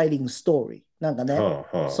exciting story. なんかね、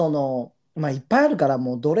そのまあいっぱいあるから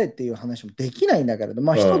もうどれっていう話もできないんだけれど、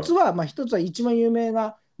まあ一つは一番有名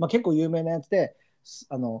な。まあ、結構有名なやつで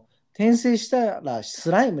転生したらス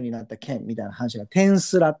ライムになった剣みたいな話がテン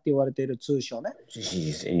スラって言われている通称ね。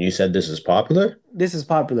Jeez, and you said this is popular? This is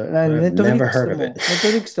popular. I've ネットフリッ never クス heard で of も、it. ネット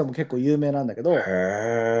フリックスでも結構有名なんだけど、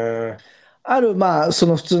へある、まあ、そ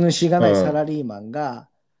の普通のしがないうんサラリーマンが、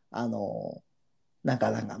まあ、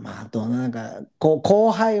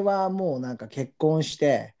後輩はもうなんか結婚し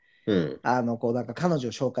て、うん。なんか彼女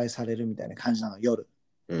を紹介されるみたいな感じなの、夜。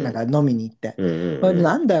うんなんか飲みに行って。うん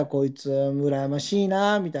なんだよ、こいつ、羨ましい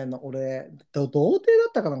な、みたいな。俺、童貞だ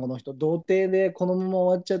ったかな、この人。童貞でこのまま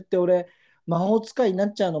終わっちゃって、俺、魔法使いにな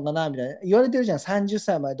っちゃうのかな、みたいな。言われてるじゃん、30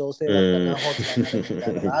歳前同性だったら魔法使いになれるみ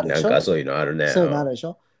たいなのあるでしょ。なんかそういうのあるね。そういうのあるでし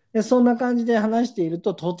ょ。で、そんな感じで話している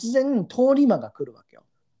と、突然、通り魔が来るわけよ。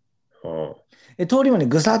通り魔に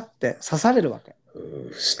ぐさって刺されるわけ。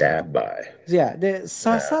Stab by. いや、で、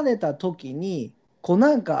刺された時に、こう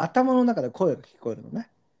なんか頭の中で声が聞こえるのね。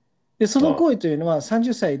で、その声というのは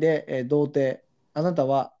30歳で、童貞、あなた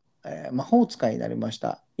は、魔法使いになりまし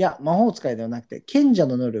た。いや、魔法使いではなくて、賢者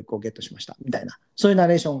の能力をゲットしました。みたいな、そういうナ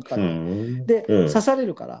レーションがかかる。で、刺され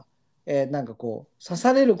るから、なんかこう、刺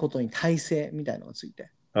されることに耐性みたいなのがついて。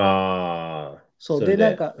そうで、な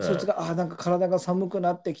んか、そいつが、なんか体が寒く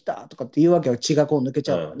なってきたとかっていうわけは血がこう抜けち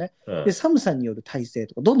ゃうからね。で、寒さによる耐性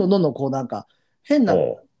とか、どんどんこうなんか、変な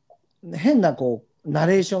こう、ナ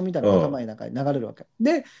レーションみたいなのが頭の中に流れるわけ。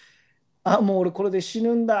で、もう俺これで死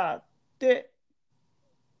ぬんだって、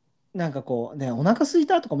なんかこうね、お腹すい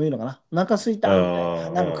たとかも言うのかな。お腹すいたみたい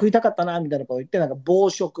な。なんか食いたかったなみたいなことを言って、なんか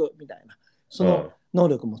暴食みたいな。その能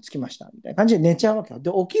力もつきましたみたいな感じで寝ちゃうわけよ。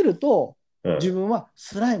で、起きると、自分は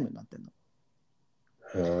スライムになってるの。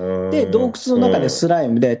で、洞窟の中でスライ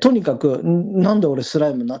ムで、とにかく、なんで俺スラ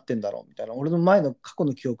イムになってんだろうみたいな。俺の前の過去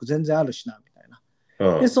の記憶全然あるしな、みたいな。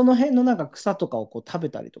で、その辺のなんか草とかをこう食べ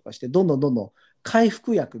たりとかして、どんどん回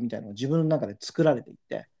復薬みたいなのが自分の中で作られていっ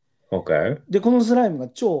て。で、このスライムが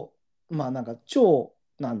な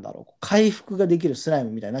んだろう、回復ができるスライム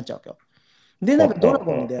みたいになっちゃうわけよ。で、なんかドラ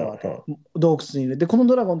ゴンに出会うわけよ。洞窟にいる。で、この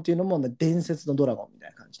ドラゴンっていうのも、ね、伝説のドラゴンみたい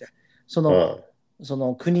な感じで。その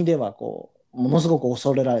国ではこう、ものすごく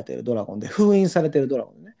恐れられているドラゴンで、封印されているドラ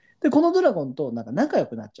ゴンでね。で、このドラゴンとなんか仲良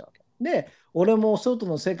くなっちゃうわけ。で、俺も外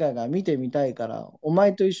の世界が見てみたいから、お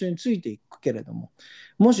前と一緒についていくけれども、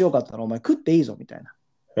もしよかったらお前食っていいぞみたい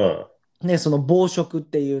な。ね、その暴食っ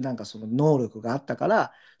ていうなんかその能力があったか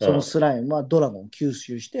ら、そのスライムはドラゴンを吸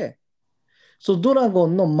収して、そのドラゴ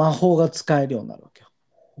ンの魔法が使えるようになるわけよ。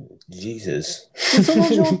Jesus. でその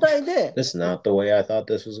状態で、That's not the way I thought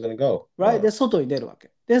this was going to go. Right? で、外に出るわ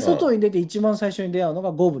け。で、外に出て一番最初に出会うの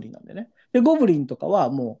がゴブリンなんでね。で、ゴブリンとかは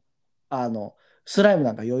もう、スライム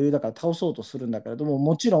なんか余裕だから倒そうとするんだけれども、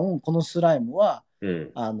もちろんこのスライムは、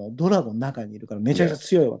ドラゴンの中にいるからめちゃくちゃ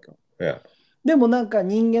強いわけよ。でもなんか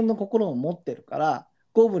人間の心を持ってるから、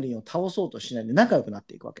ゴブリンを倒そうとしないで仲良くなっ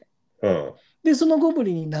ていくわけ。で、そのゴブ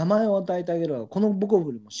リンに名前を与えてあげるわ。このゴ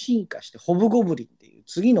ブリンも進化して、ホブゴブリンっていう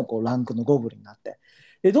次のこうランクのゴブリンになって、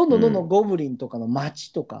で、どんどんゴブリンとかの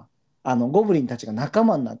町とか、ゴブリンたちが仲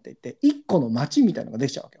間になっていって、一個の町みたいなのがで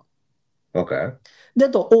きちゃうわけよ。で、あ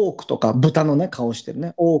と、オークとか、豚のね、顔してる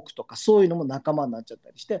ね、オークとか、そういうのも仲間になっちゃった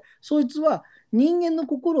りして、そいつは人間の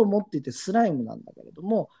心を持っていてスライムなんだけれど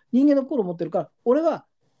も、人間の心を持ってるから、俺は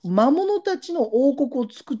魔物たちの王国を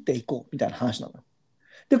作っていこうみたいな話なのよ。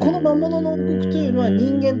で、この魔物の王国というのは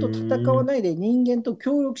人間と戦わないで人間と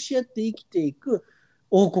協力し合って生きていく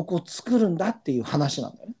王国を作るんだっていう話な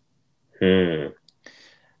んだよね。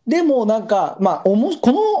でもなんか、まあ、こ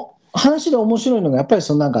の話で面白いのがやっぱり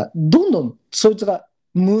そのなんかどんどんそいつが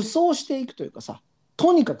無双していくというかさ、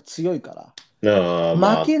とにかく強いから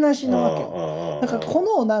負けなしなわけよ。だからこ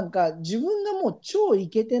のなんか自分がもう超イ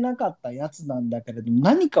ケてなかったやつなんだけれども、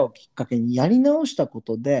何かをきっかけにやり直したこ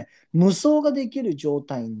とで無双ができる状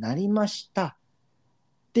態になりましたっ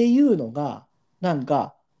ていうのがなん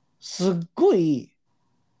かすっごい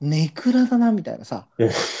ネクラだなみたいなさ。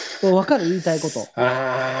分かる言いたいこと。で、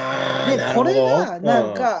これが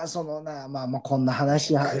なんか、そのな、まあこんな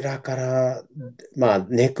話は。ネクラから、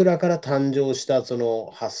ネクラから誕生したそ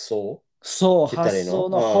の発想。そう、発想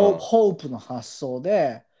のホープの発想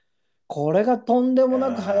で、これがとんでも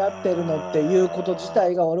なく流行ってるのっていうこと自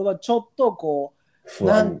体が、俺はちょっとこう、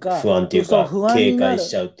なんか不安っていうか、警戒し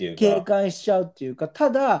ちゃうっていうか。警戒しちゃうっていうか、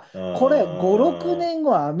ただ、これ5、6年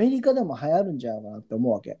後はアメリカでも流行るんじゃないかなって思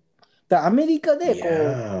うわけ。アメリカでこ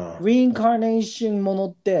うリインカーネーションもの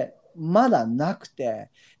ってまだなくて、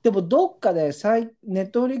でもどっかでネ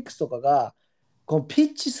ットフリックスとかがこうピ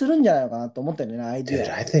ッチするんじゃないのかなと思ってるね、アイデ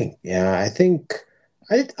ィア。I think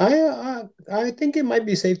it might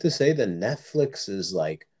be safe to say that Netflix is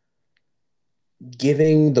like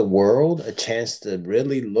giving the world a chance to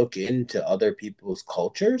really look into other people's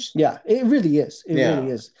cultures. Yeah, it really is. It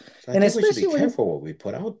really is. So and especially we should be careful what we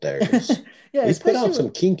put out there. Yeah, we put out some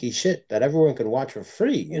kinky shit that everyone can watch for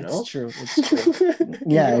free. You know, it's true. It's true.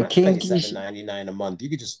 Yeah, kinky $7.99 a month. You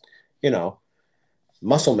could just,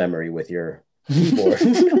 muscle memory with your keyboard.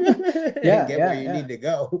 Yeah, get where you need to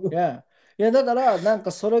go. Yeah. いやだからなんか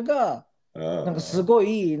それがなんかすご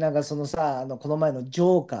いなんかそのさこの前のジ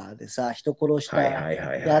ョーカーでさ人殺した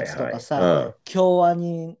やつとかさ京ア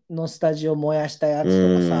ニのスタジオ燃やしたやつ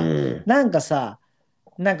とかさなんかさ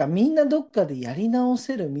なんかみんなどっかでやり直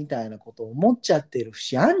せるみたいなことを思っちゃってる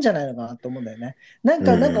節あるんじゃないのかなと思うんだよね。なん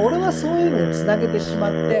か俺はそういうのにつなげてしま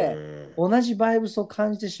って同じバイブスを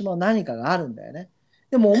感じてしまう何かがあるんだよね。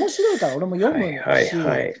でも面白いから俺も読むし、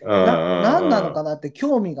何なのかなって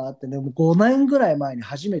興味があってね、もう5年ぐらい前に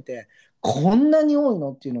初めてこんなに多い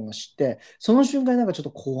のっていうのを知って、その瞬間になんかちょっ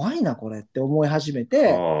と怖いなこれって思い始めて、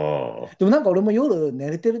でもなんか俺も夜寝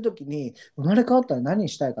れてる時に生まれ変わったら何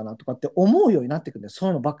したいかなとかって思うようになってくるんだよ。そう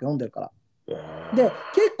いうのばっか読んでるから。で、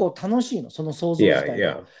結構楽しいの、その想像自体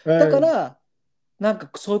が。だから、なん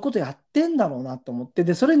かそういうことやってんだろうなと思って、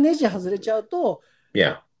で、それネジ外れちゃうと、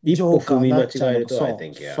一歩踏み間違えると、I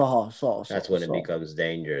think, yeah. そう。That's when it becomes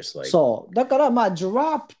dangerous. Like... そう。だからまあ、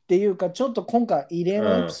drop っていうか、ちょっと今回異例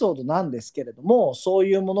のエピソードなんですけれども、そう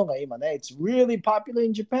いうものが今ね、It's really popular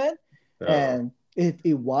in Japan, and it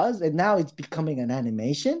was, and now it's becoming an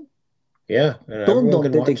animation. Yeah. どんどん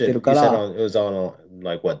出てきてるから。It was on,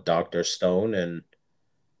 like, what, Dr. Stone and...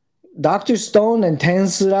 Dr. Stone and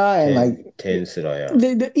Tensura and like... Tensura,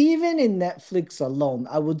 yeah. Even in Netflix alone,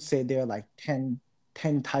 I would say they're like 10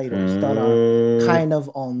 titles that are kind of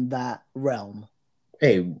on that realm.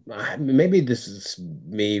 Hey, maybe this is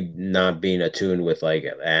me not being attuned with like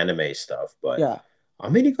anime stuff, but yeah. ア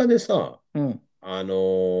メリカでさ、鬼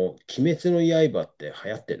滅の刃って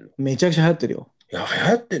流行ってんの？めちゃくちゃ流行ってるよ。いや、流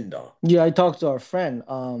行ってんだ。Yeah, I talked to our friend.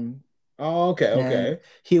 Oh, okay.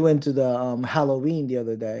 He went to the Halloween the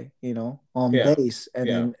other day, on base, and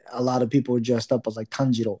then a lot of people were dressed up as like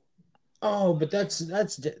Tanjiro. Oh, but that's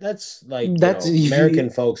like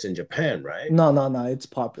American folks in Japan, right? No, it's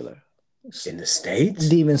popular. In the States?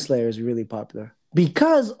 Demon Slayer is really popular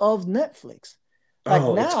because of Netflix. Like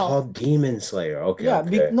now, it's called Demon Slayer. Okay. Yeah,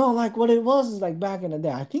 like what it was is like back in the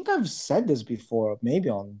day. I think I've said this before, maybe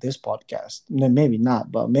on this podcast, maybe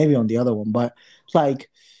not, but maybe on the other one. But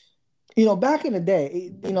like, back in the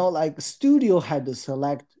day, like studio had to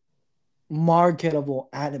select marketable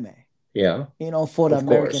anime. Yeah. For the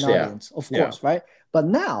American audience, of course, right? But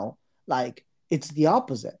now, like, it's the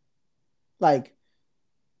opposite. Like,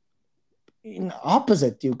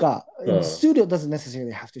 opposite you got. The studio doesn't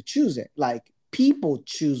necessarily have to choose it. Like, people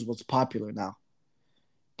choose what's popular now.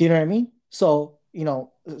 Do you know what I mean? So,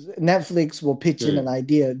 Netflix will pitch in an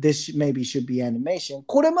idea, this maybe should be animation.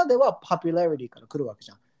 これまでは popularity から来るわけ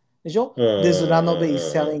じゃん。でしょ This Ranobe is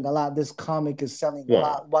selling a lot. This comic is selling a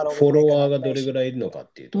lot. フォロワーがどれぐらいいるのか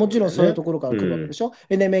っていうところ、もちろんそういうところから来るわけでしょ、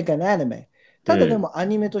And they make an anime. ただでもア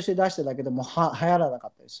ニメとして出しただけでも流行らなか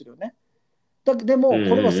ったりするよね。でもこ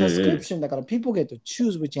れはサブスクリプションだから people get to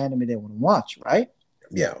choose which anime they want to watch, right?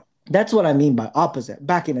 Yeah. That's what I mean by opposite.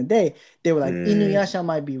 Back in the day, they were like, Inuyasha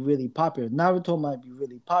might be really popular. Naruto might be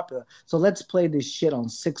really popular. So let's play this shit on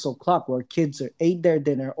 6 o'clock where kids ate their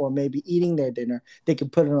dinner or maybe eating their dinner. They can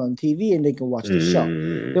put it on TV and they can watch the show.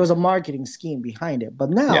 There was a marketing scheme behind it.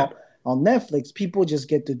 But now on Netflix, people just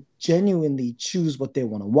get to genuinely choose what they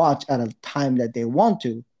want to watch at a time that they want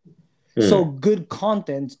to. So good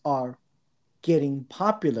contents are getting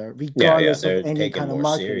popular regardless of any kind of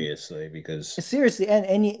marketing. Seriously,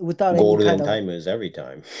 and without golden any kind timers every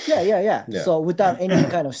time. Yeah. So without any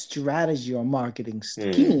kind of strategy or marketing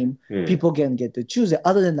scheme, people can get to choose it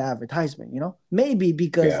other than the advertisement, Maybe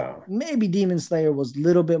because maybe Demon Slayer was a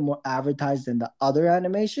little bit more advertised than the other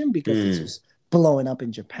animation because this was blowing up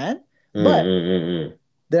in Japan. But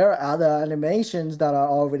there are other animations that are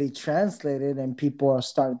already translated and people are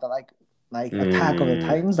starting to like Attack of the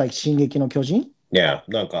Titans, like 進撃の巨人? Yeah,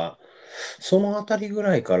 なんかそのあたりぐ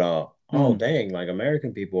らいから、oh dang, like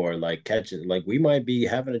American people are like catching, like we might be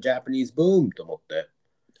having a Japanese boom と思って。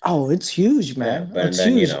Oh, it's huge, man. But it's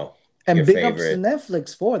then, huge. And big ups to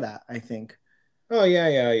Netflix for that, I think. Oh,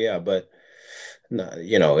 yeah. But,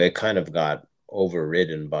 it kind of got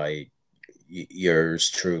overridden by yours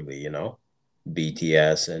truly,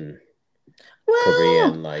 BTS and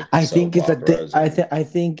Korean, like I think it's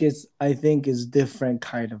I think it's different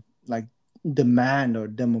kind of like demand or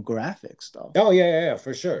demographic stuff. Oh, yeah,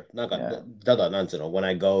 for sure. When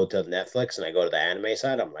I go to Netflix and I go to the anime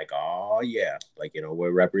side, I'm like, oh, yeah. Like, we're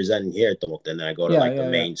representing here. And then I go to the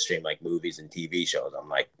mainstream, like movies and TV shows. I'm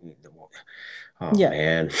like, oh,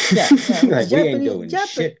 man. Like, we ain't doing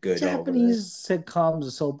shit good Japanese sitcoms or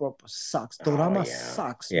soap opera sucks. Drama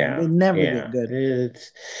sucks, man. They never get good.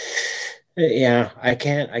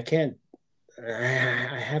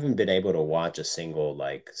 I haven't been able to watch a single,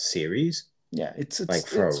 series. Yeah, it's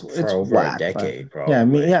for over a decade, probably.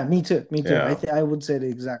 Me too. Yeah. I would say the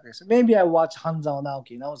exact same. Maybe I watched Hanzao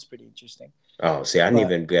Naoki. That was pretty interesting. Oh, see, I didn't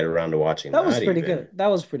even get around to watching that. That was pretty good. That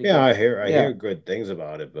was pretty good. Yeah, I hear good things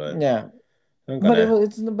about it, but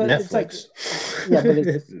it's Netflix.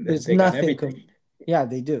 It's nothing. Yeah,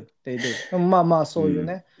 they do. そういう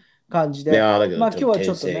ね感じで、今日はち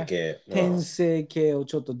ょっとね転生系を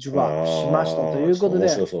ちょっとドラップしましたということで。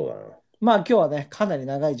今日はね、かなり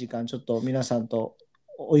長い時間ちょっと皆さんと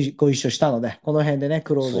ご一緒したので、この辺でね、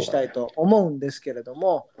クローズしたいと思うんですけれど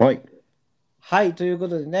も。はい、というこ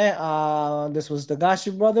とでね、This was the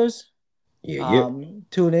Gashi Brothers.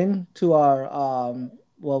 Tune in to our,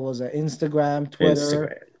 what was it, Instagram,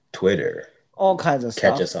 Twitter. All kinds of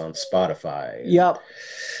stuff. Catch us on Spotify. Yep.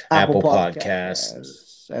 Apple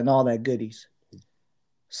Podcasts. And all that goodies.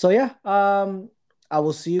 So yeah, I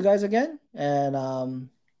will see you guys again. And,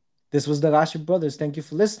 this was the Gashi Brothers. Thank you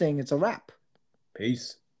for listening. It's a wrap.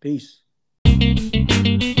 Peace.